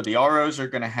 so the ROs are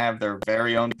going to have their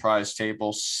very own prize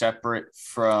table separate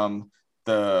from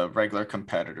the regular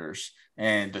competitors,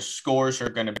 and the scores are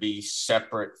going to be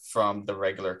separate from the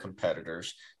regular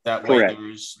competitors. That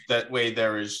way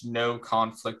there is no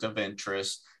conflict of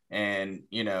interest, and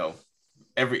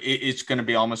it's going to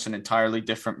be almost an entirely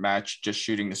different match, just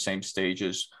shooting the same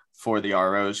stages for the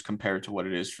ROs compared to what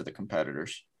it is for the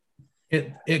competitors?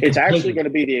 It's actually going to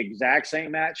be the exact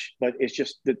same match, but it's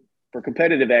just that for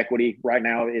competitive equity right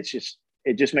now, it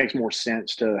just makes more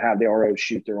sense to have the ROs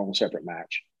shoot their own separate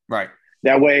match. Right.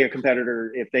 That way, a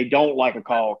competitor, if they don't like a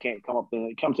call, can't come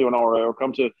to an RO or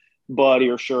come to Buddy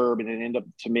or Sherb and then end up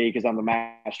to me because I'm the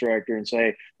match director and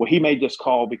say, well, he made this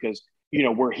call because,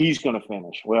 where he's going to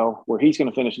finish. Well, where he's going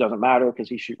to finish doesn't matter because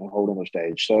he's shooting a hold on the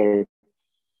stage. So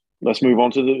let's move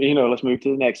on to let's move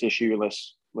to the next issue.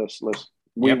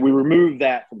 We remove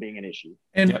that from being an issue.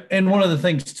 And one of the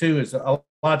things too is a lot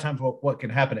of times what can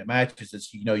happen at matches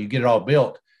is, you get it all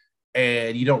built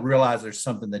and you don't realize there's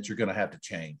something that you're going to have to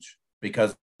change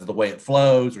because of the way it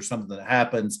flows or something that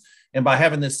happens. And by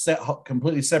having this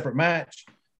completely separate match,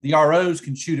 the ROs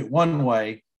can shoot it one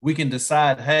way. We can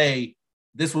decide, hey,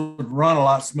 this would run a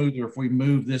lot smoother if we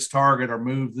move this target or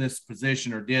move this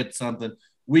position or did something.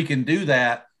 We can do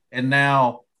that. And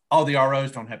now all the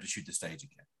ROs don't have to shoot the stage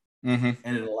again. Mm-hmm.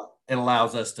 And it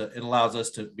allows us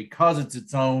to, because it's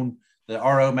its own, the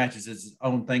RO matches is its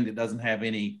own thing that doesn't have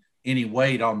any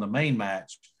weight on the main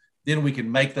match. Then we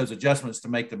can make those adjustments to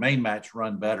make the main match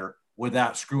run better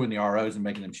without screwing the ROs and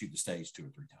making them shoot the stage 2 or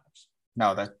 3 times.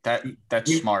 No,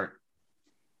 that's smart.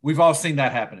 We've all seen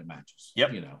that happen at matches.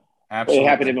 Yep. Absolutely. It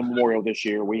happened in Memorial this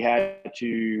year. We had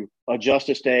to adjust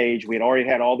the stage. We had already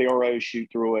had all the ROs shoot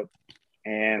through it,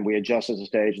 and we adjusted the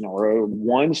stage. And RO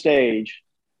one stage,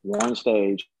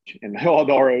 and all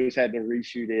the ROs had to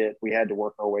reshoot it. We had to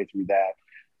work our way through that.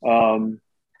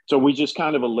 So we just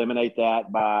kind of eliminate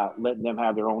that by letting them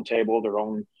have their own table, their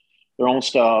own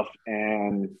stuff,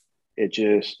 and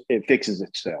it fixes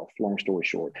itself, long story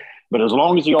short. But as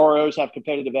long as the ROs have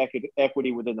competitive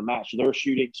equity within the match they're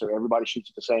shooting, so everybody shoots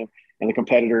it the same, and the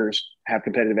competitors have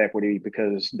competitive equity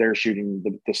because they're shooting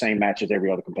the same match as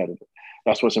every other competitor.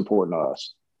 That's what's important to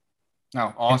us.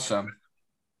 Oh, awesome.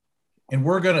 And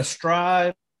we're going to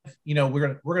strive,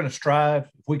 we're going to strive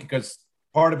if we can, because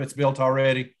part of it's built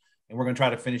already and we're going to try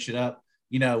to finish it up.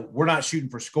 We're not shooting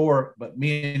for score, but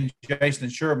me and Jason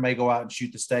and Sherb may go out and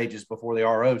shoot the stages before the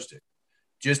ROs do,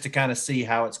 just to kind of see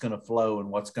how it's going to flow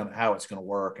and how it's going to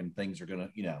work and things are going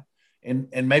to,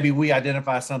 and maybe we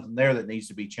identify something there that needs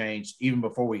to be changed even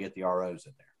before we get the ROs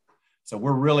in there. So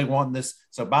we're really wanting this.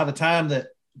 So by the time that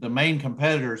the main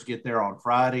competitors get there on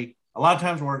Friday, a lot of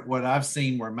times what I've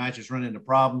seen where matches run into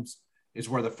problems is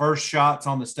where the first shots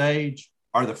on the stage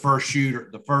are the first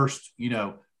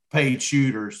paid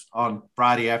shooters on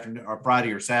Friday afternoon or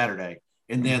Friday or Saturday.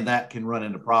 And then that can run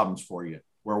into problems for you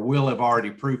where we'll have already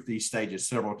proofed these stages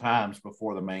several times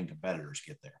before the main competitors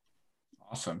get there.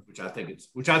 Awesome. Which I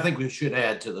think we should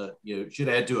add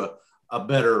to a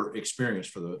better experience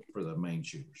for the main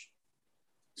shooters.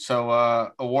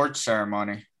 So award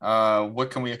ceremony,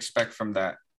 what can we expect from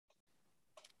that?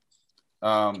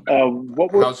 Go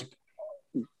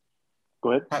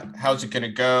ahead. How's it going to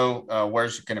go?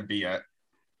 Where's it going to be at?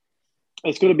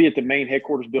 It's going to be at the main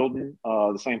headquarters building,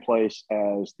 the same place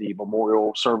as the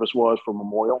memorial service was for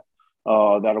Memorial.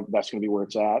 That's going to be where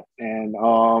it's at. And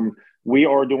we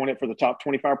are doing it for the top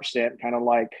 25%, kind of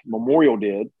like Memorial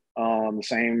did, the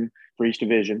same for each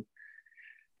division.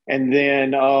 And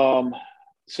then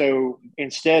so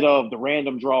instead of the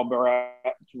random draw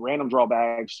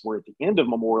bags were at the end of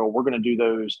Memorial, we're going to do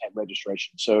those at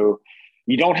registration. So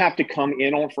you don't have to come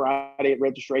in on Friday at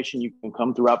registration. You can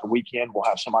come throughout the weekend. We'll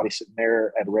have somebody sitting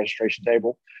there at a registration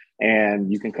table,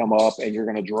 and you can come up and you're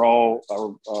going to draw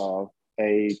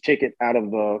a ticket out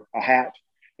of a hat,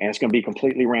 and it's going to be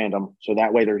completely random. So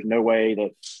that way there's no way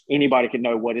that anybody can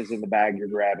know what is in the bag you're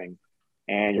grabbing.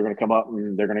 And you're going to come up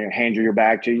and they're going to hand your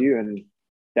bag to you. And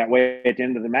that way at the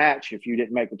end of the match, if you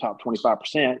didn't make the top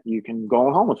 25%, you can go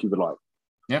on home if you would like.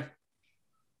 Yeah.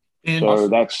 So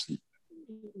that's –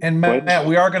 and Matt,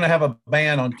 we are going to have a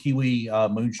ban on Kiwi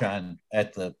moonshine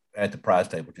at the prize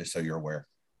table, just so you're aware.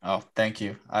 Oh, thank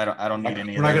you. I don't need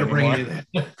any. We're not going to bring any of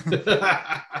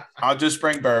that. I'll just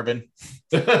bring bourbon.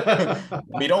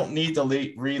 We don't need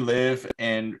to relive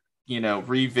and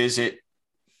revisit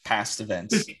past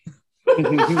events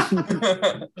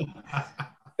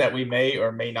that we may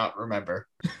or may not remember.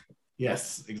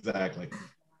 Yes, exactly.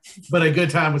 But a good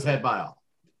time was had by all.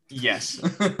 Yes.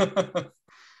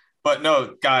 But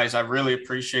no, guys, I really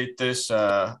appreciate this.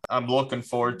 I'm looking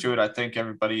forward to it. I think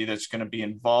everybody that's going to be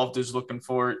involved is looking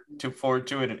forward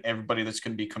to it, and everybody that's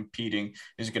going to be competing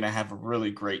is going to have a really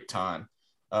great time.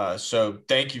 So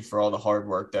thank you for all the hard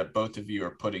work that both of you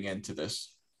are putting into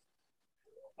this.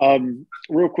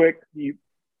 Real quick, you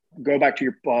go back to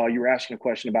you were asking a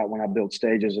question about when I build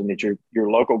stages, and that your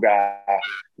local guy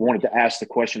wanted to ask the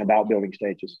question about building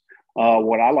stages.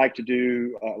 What I like to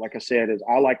do, like I said, is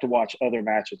I like to watch other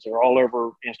matches. They're all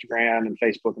over Instagram and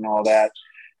Facebook and all that.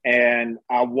 And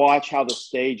I watch how the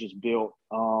stage is built.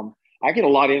 I get a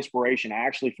lot of inspiration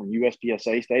actually from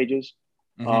USPSA stages,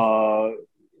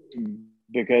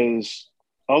 because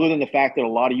other than the fact that a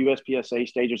lot of USPSA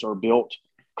stages are built,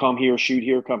 come here, shoot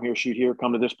here, come here, shoot here,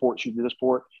 come to this port, shoot to this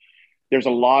port. There's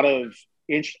a lot of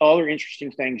other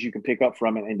interesting things you can pick up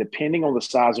from it. And depending on the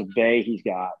size of bay he's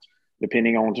got,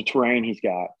 depending on the terrain he's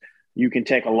got, you can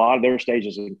take a lot of their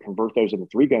stages and convert those into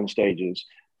 3-gun stages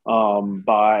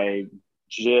by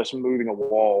just moving a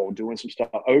wall, doing some stuff,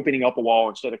 opening up a wall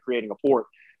instead of creating a port,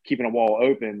 keeping a wall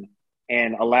open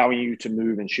and allowing you to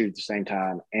move and shoot at the same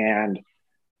time. And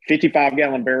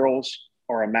 55-gallon barrels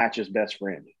are a match's best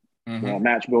friend, a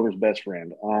match builder's best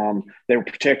friend. They will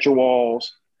protect your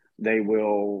walls. They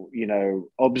will,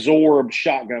 absorb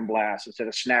shotgun blasts instead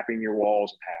of snapping your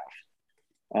walls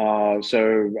in half.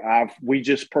 So we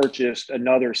just purchased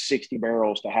another 60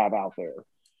 barrels to have out there.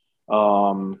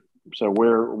 So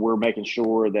we're making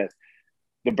sure that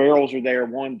the barrels are there,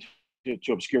 one,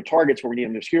 to obscure targets where we need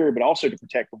them to obscure, but also to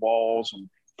protect the walls and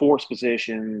force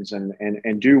positions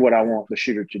and do what I want the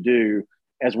shooter to do,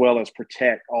 as well as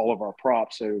protect all of our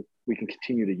props so we can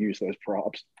continue to use those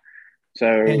props. So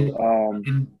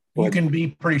and you can be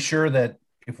pretty sure that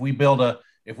if we build a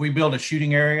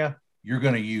shooting area, you're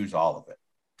going to use all of it.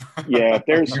 Yeah,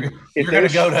 if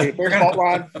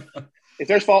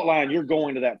there's fault line, you're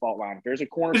going to that fault line. If there's a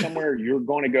corner somewhere, you're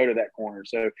going to go to that corner.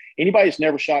 So anybody that's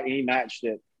never shot any match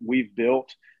that we've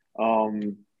built, a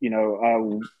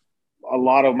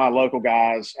lot of my local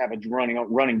guys have a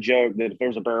running joke that if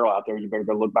there's a barrel out there, you better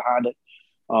go look behind it.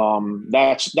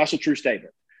 That's a true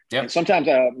statement. Yep. And sometimes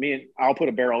I'll put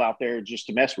a barrel out there just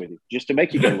to mess with you, just to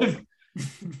make you go look.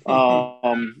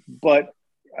 But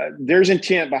there's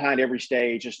intent behind every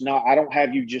stage. I don't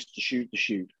have you just to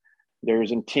shoot.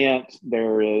 There's intent.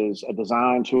 There is a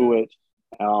design to it.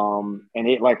 And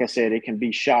it, like I said, it can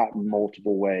be shot in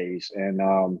multiple ways.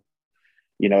 And,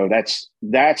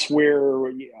 that's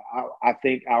where I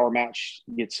think our match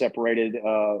gets separated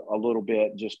a little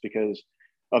bit just because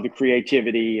of the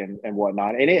creativity and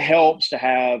whatnot. And it helps to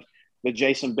have the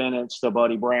Jason Bennett's, the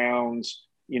Buddy Browns,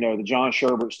 the John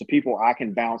Sherberts, the people I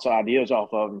can bounce ideas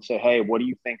off of and say, hey, what do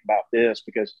you think about this?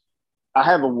 Because I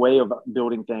have a way of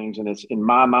building things, and it's in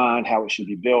my mind how it should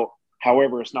be built.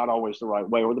 However, it's not always the right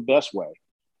way or the best way.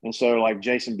 And so like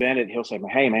Jason Bennett, he'll say,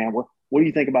 hey, man, what do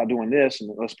you think about doing this? And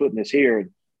let's put this here. And,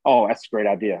 oh, that's a great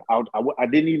idea. I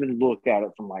didn't even look at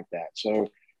it from like that. So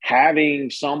having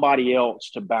somebody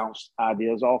else to bounce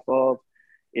ideas off of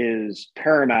is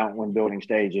paramount when building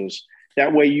stages.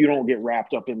 That way you don't get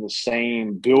wrapped up in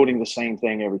building the same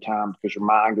thing every time because your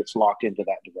mind gets locked into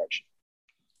that direction.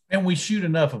 And we shoot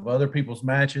enough of other people's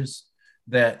matches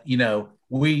that,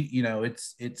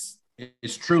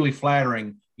 it's truly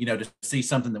flattering, to see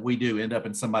something that we do end up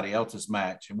in somebody else's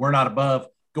match. And we're not above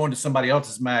going to somebody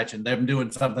else's match and them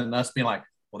doing something and us being like,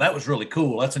 well, that was really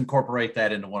cool. Let's incorporate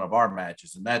that into one of our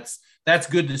matches. And that's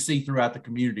good to see throughout the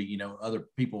community, other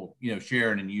people,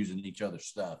 sharing and using each other's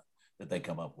stuff that they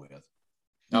come up with.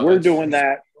 We're doing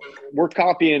that. We're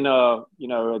copying, to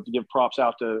give props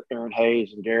out to Aaron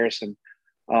Hayes and Garrison.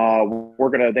 They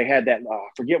had that, I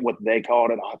forget what they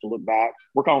called it. I'll have to look back.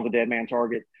 We're calling it the dead man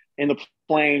target. In the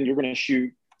plane, you're going to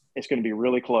shoot. It's going to be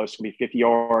really close. It's going to be 50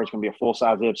 yards. It's going to be a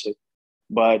full-size IPSC.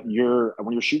 But when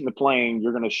you're shooting the plane,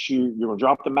 you're going to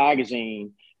drop the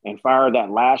magazine and fire that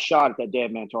last shot at that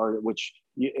dead man target, which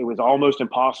it was almost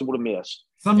impossible to miss.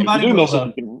 If you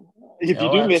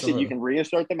do miss it, you can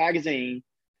reinsert the magazine,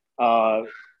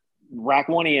 rack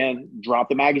one in, drop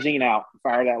the magazine out,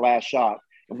 fire that last shot.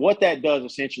 And what that does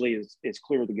essentially is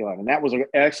clear the gun. And that was an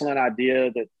excellent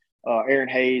idea that Aaron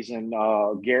Hayes and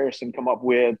Garrison come up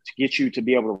with to get you to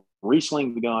be able to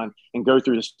re-sling the gun and go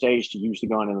through the stage to use the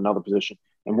gun in another position.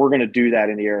 And we're going to do that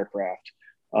in the aircraft.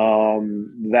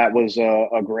 That was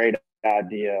a great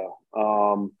idea.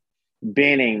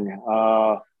 Binning,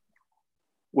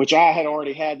 which I had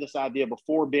already had this idea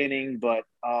before binning, but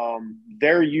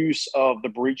their use of the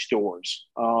breech doors.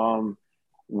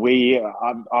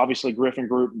 Obviously Griffin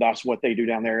Group, that's what they do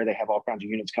down there. They have all kinds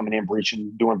of units coming in,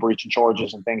 doing breaching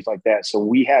charges and things like that. So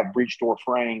we have breech door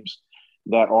frames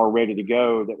that are ready to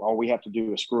go that all we have to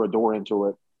do is screw a door into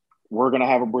it. We're going to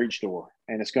have a breech door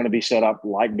and it's going to be set up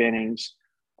like Bennings.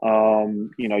 You're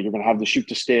going to have the shoot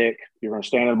to stick. You're going to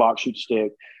stand in the box, shoot to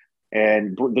stick,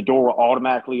 and the door will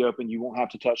automatically open. You won't have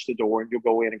to touch the door and you'll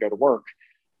go in and go to work.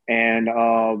 And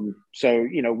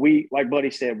we, like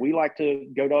Buddy said, we like to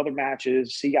go to other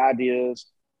matches, see ideas,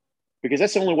 because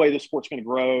that's the only way the sport's going to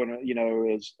grow. And,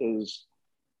 is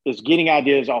is getting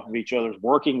ideas off of each other,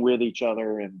 working with each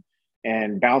other,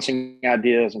 and bouncing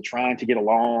ideas and trying to get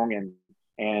along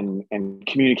and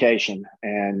communication.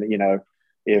 And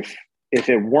if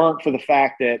it weren't for the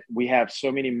fact that we have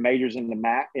so many majors in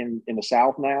the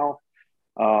South now,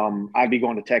 I'd be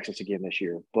going to Texas again this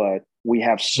year. But we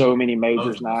have so many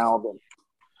majors now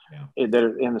that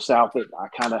are in the South that I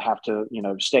kind of have to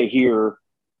stay here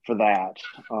for that.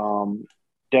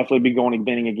 Definitely be going to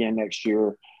Benning again next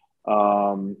year.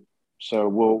 So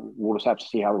we'll just have to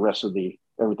see how the rest of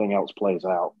everything else plays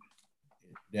out.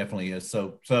 It definitely is.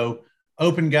 So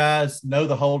open guys, know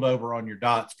the holdover on your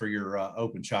dots for your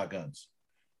open shotguns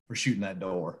for shooting that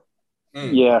door.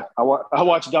 Yeah, I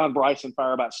watched Don Bryson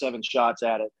fire about 7 shots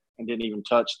at it and didn't even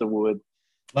touch the wood.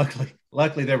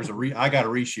 Luckily there was I got a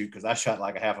reshoot because I shot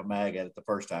like a half a mag at it the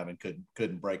first time and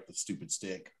couldn't break the stupid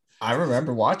stick. I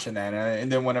remember watching that,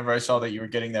 and then whenever I saw that you were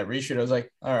getting that reshoot, I was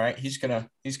like, "All right, he's gonna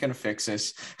fix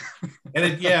this."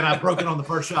 And I broke it on the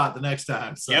first shot the next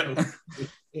time. So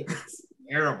it was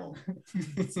terrible.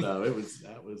 So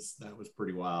that was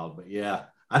pretty wild. But yeah,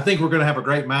 I think we're gonna have a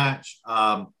great match.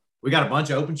 We got a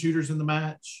bunch of open shooters in the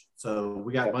match, so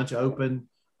we got a bunch of open.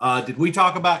 Did we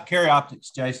talk about carry optics,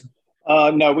 Jason?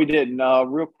 No, we didn't.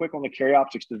 Real quick on the carry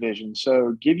optics division.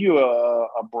 So give you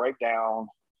a breakdown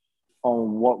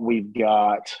on what we've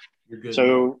got. You're good.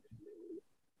 So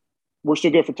we're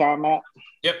still good for time, Matt?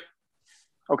 Yep.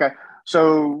 Okay.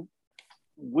 So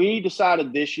we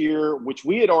decided this year, which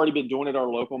we had already been doing at our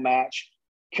local match,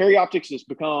 carry optics has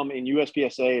become, in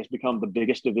USPSA, has become the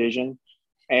biggest division.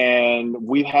 And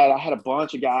I had a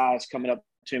bunch of guys coming up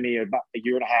to me about a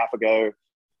year and a half ago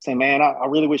saying, man, I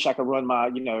really wish I could run my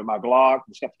Glock.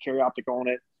 It's got the carry optic on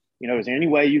it. Is there any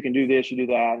way you can do this, you do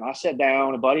that? And I sat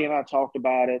down, a buddy and I talked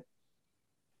about it.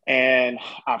 And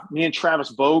me and Travis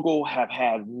Vogel have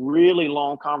had really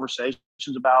long conversations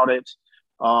about it.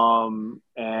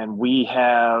 And we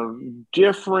have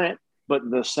different but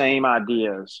the same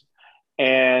ideas.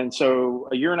 And so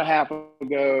a year and a half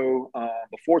ago,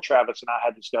 before Travis and I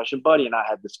had discussion, Buddy and I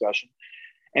had discussion,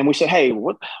 and we said, hey,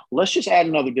 let's just add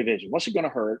another division. What's it going to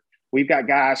hurt? We've got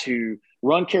guys who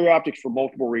run carry optics for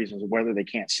multiple reasons, whether they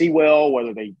can't see well,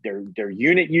 whether their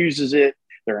unit uses it,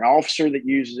 they're an officer that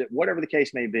uses it, whatever the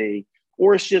case may be,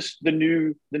 or it's just the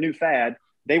new fad.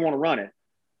 They want to run it,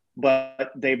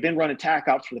 but they've been running TAC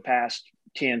ops for the past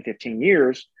 10, 15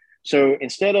 years. So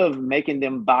instead of making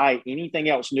them buy anything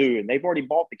else new, and they've already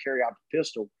bought the carry optic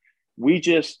pistol, we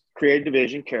just created a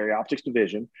division, carry optics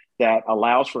division, that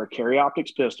allows for a carry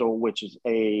optics pistol, which is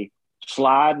a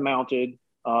slide mounted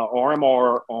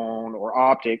RMR on or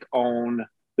optic on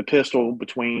the pistol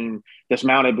that's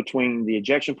mounted between the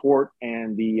ejection port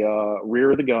and the rear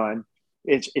of the gun.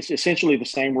 It's essentially the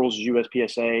same rules as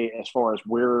USPSA as far as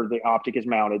where the optic is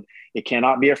mounted. It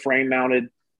cannot be a frame mounted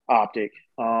optic.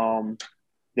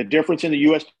 The difference in the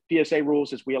USPSA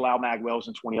rules is we allow magwells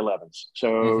in 2011s.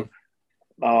 So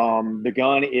the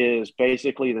gun is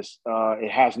basically this. It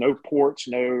has no ports,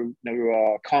 no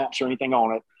comps or anything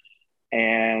on it,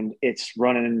 and it's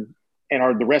running.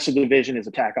 And the rest of the division is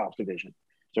a TAC ops division.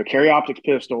 So carry optics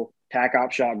pistol, TAC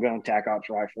ops shotgun, TAC ops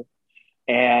rifle.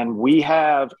 And we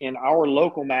have in our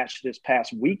local match this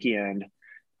past weekend,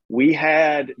 we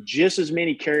had just as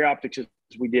many carry optics as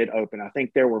we did open. I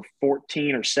think there were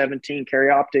 14 or 17 carry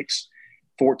optics,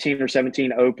 14 or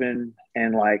 17 open,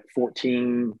 and like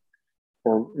 14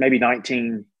 or maybe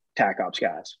 19 TAC ops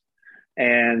guys.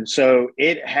 And so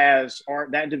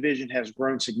that division has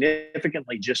grown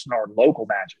significantly just in our local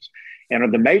matches. And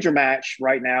in the major match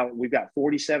right now, we've got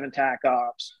 47 TAC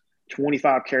ops,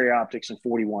 25 carry optics, and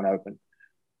 41 open,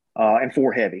 and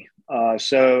 4 heavy.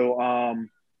 So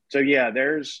yeah,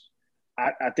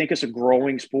 I think it's a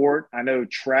growing sport. I know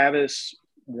Travis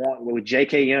with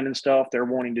JKM and stuff, they're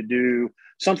wanting to do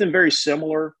something very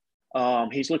similar.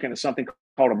 He's looking at something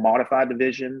called a modified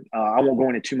division. I won't go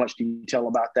into too much detail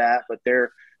about that, but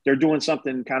they're doing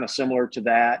something kind of similar to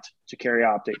that, to carry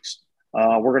optics.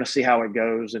 We're going to see how it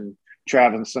goes, and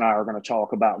Travis and I are going to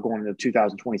talk about going into the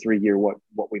 2023 year what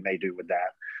we may do with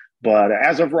that. But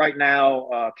as of right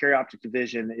now, carry optic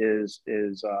division is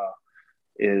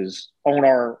on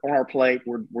our plate.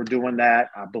 We're doing that.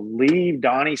 I believe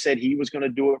Donnie said he was going to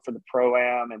do it for the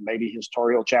Pro-Am and maybe his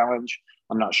Tar Heel Challenge.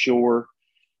 I'm not sure.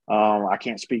 I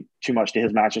can't speak too much to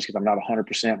his matches because I'm not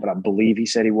 100%, but I believe he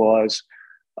said he was.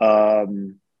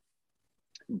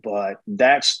 But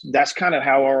that's kind of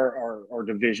how our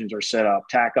divisions are set up: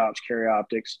 TAC ops, carry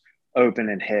optics, open,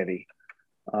 and heavy.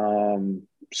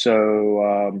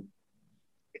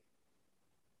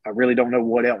 I really don't know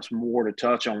what else more to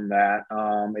touch on that.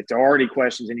 If there are any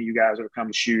questions, any of you guys that are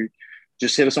coming to shoot,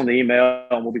 just hit us on the email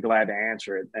and we'll be glad to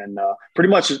answer it. And pretty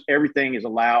much everything is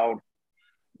allowed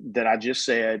that I just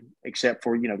said, except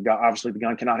for, obviously the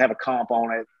gun cannot have a comp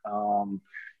on it.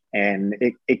 And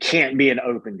it can't be an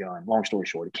open gun. Long story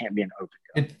short, it can't be an open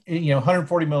gun.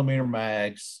 140 millimeter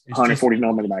mags. 140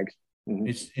 millimeter mags. Mm-hmm.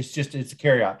 It's a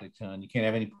carry optic ton. You can't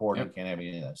have any port. Yep. You can't have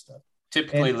any of that stuff.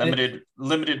 Typically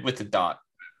limited with the dot.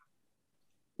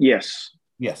 Yes.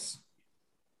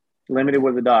 Limited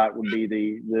with the dot would be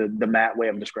the Matt way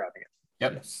of describing it.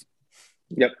 Yep.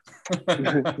 Yep.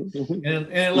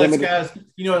 and it lets guys,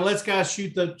 it lets guys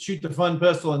shoot the fun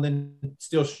pistol and then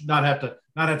still not have to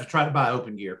try to buy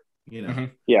open gear. Mm-hmm.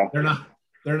 Yeah.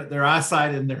 Their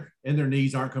eyesight and their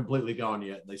knees aren't completely gone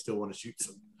yet. And they still want to shoot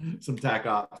some tac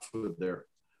ops with their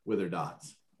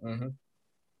dots. Mm-hmm.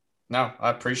 No, I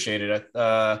appreciate it.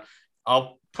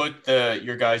 I'll put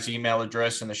your guys' email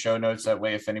address in the show notes. That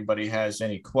way, if anybody has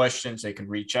any questions, they can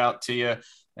reach out to you.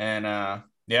 And I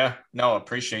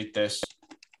appreciate this.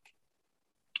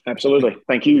 Absolutely.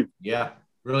 Thank you. Yeah,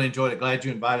 really enjoyed it. Glad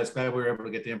you invited us. Glad we were able to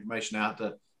get the information out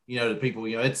to, to people.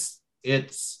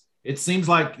 It seems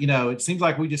like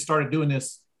we just started doing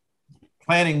this,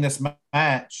 planning this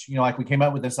match, like we came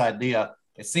up with this idea.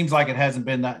 It seems like it hasn't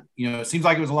been that, it seems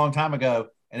like it was a long time ago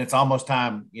and it's almost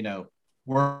time,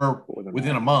 we're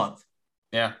within a month.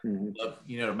 Yeah. Of,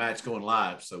 the match going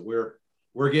live. So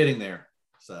we're getting there.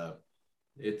 So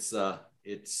it's a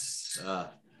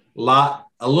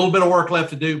little bit of work left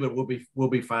to do, but we'll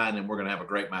be fine. And we're going to have a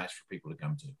great match for people to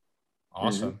come to.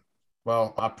 Awesome. Mm-hmm.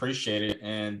 Well, I appreciate it.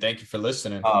 And thank you for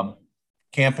listening.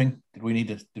 Camping.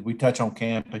 Did we touch on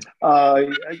camping?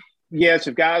 Yes.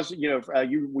 If guys,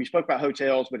 we spoke about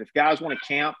hotels, but if guys want to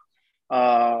camp,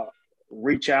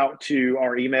 reach out to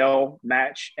our email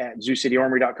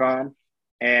match@zoocityarmory.com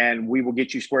and we will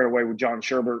get you squared away with John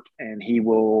Sherbert and he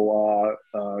will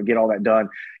get all that done.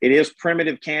 It is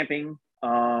primitive camping.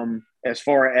 As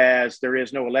far as there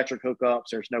is no electric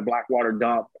hookups, there's no black water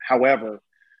dump. However,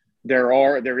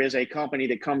 there is a company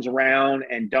that comes around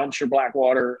and dumps your black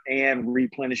water and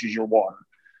replenishes your water.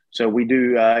 So we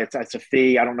do, it's a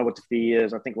fee. I don't know what the fee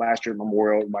is. I think last year at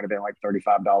Memorial, it might've been like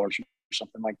 $35 or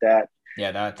something like that.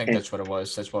 Yeah, I think that's what it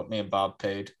was. That's what me and Bob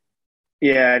paid.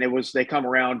 Yeah. And they come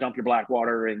around, dump your black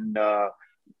water and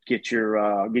get you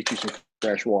some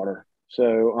fresh water.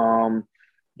 So,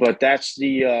 but that's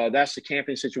the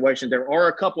camping situation. There are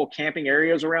a couple of camping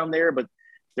areas around there, but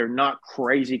they're not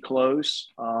crazy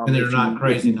close. And they're not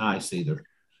crazy nice either.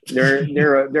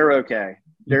 They're okay.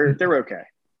 They're okay.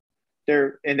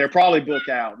 They're probably booked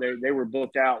out. They were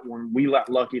booked out when we got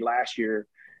lucky last year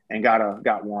and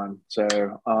got one. So,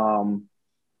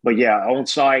 but yeah, on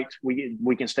site,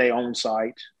 we can stay on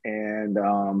site and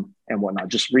whatnot.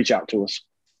 Just reach out to us.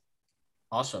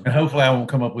 Awesome. And hopefully I won't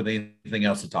come up with anything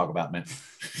else to talk about, man.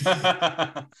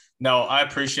 No, I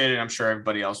appreciate it. I'm sure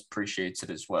everybody else appreciates it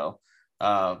as well.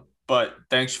 But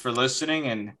thanks for listening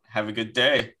and have a good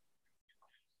day.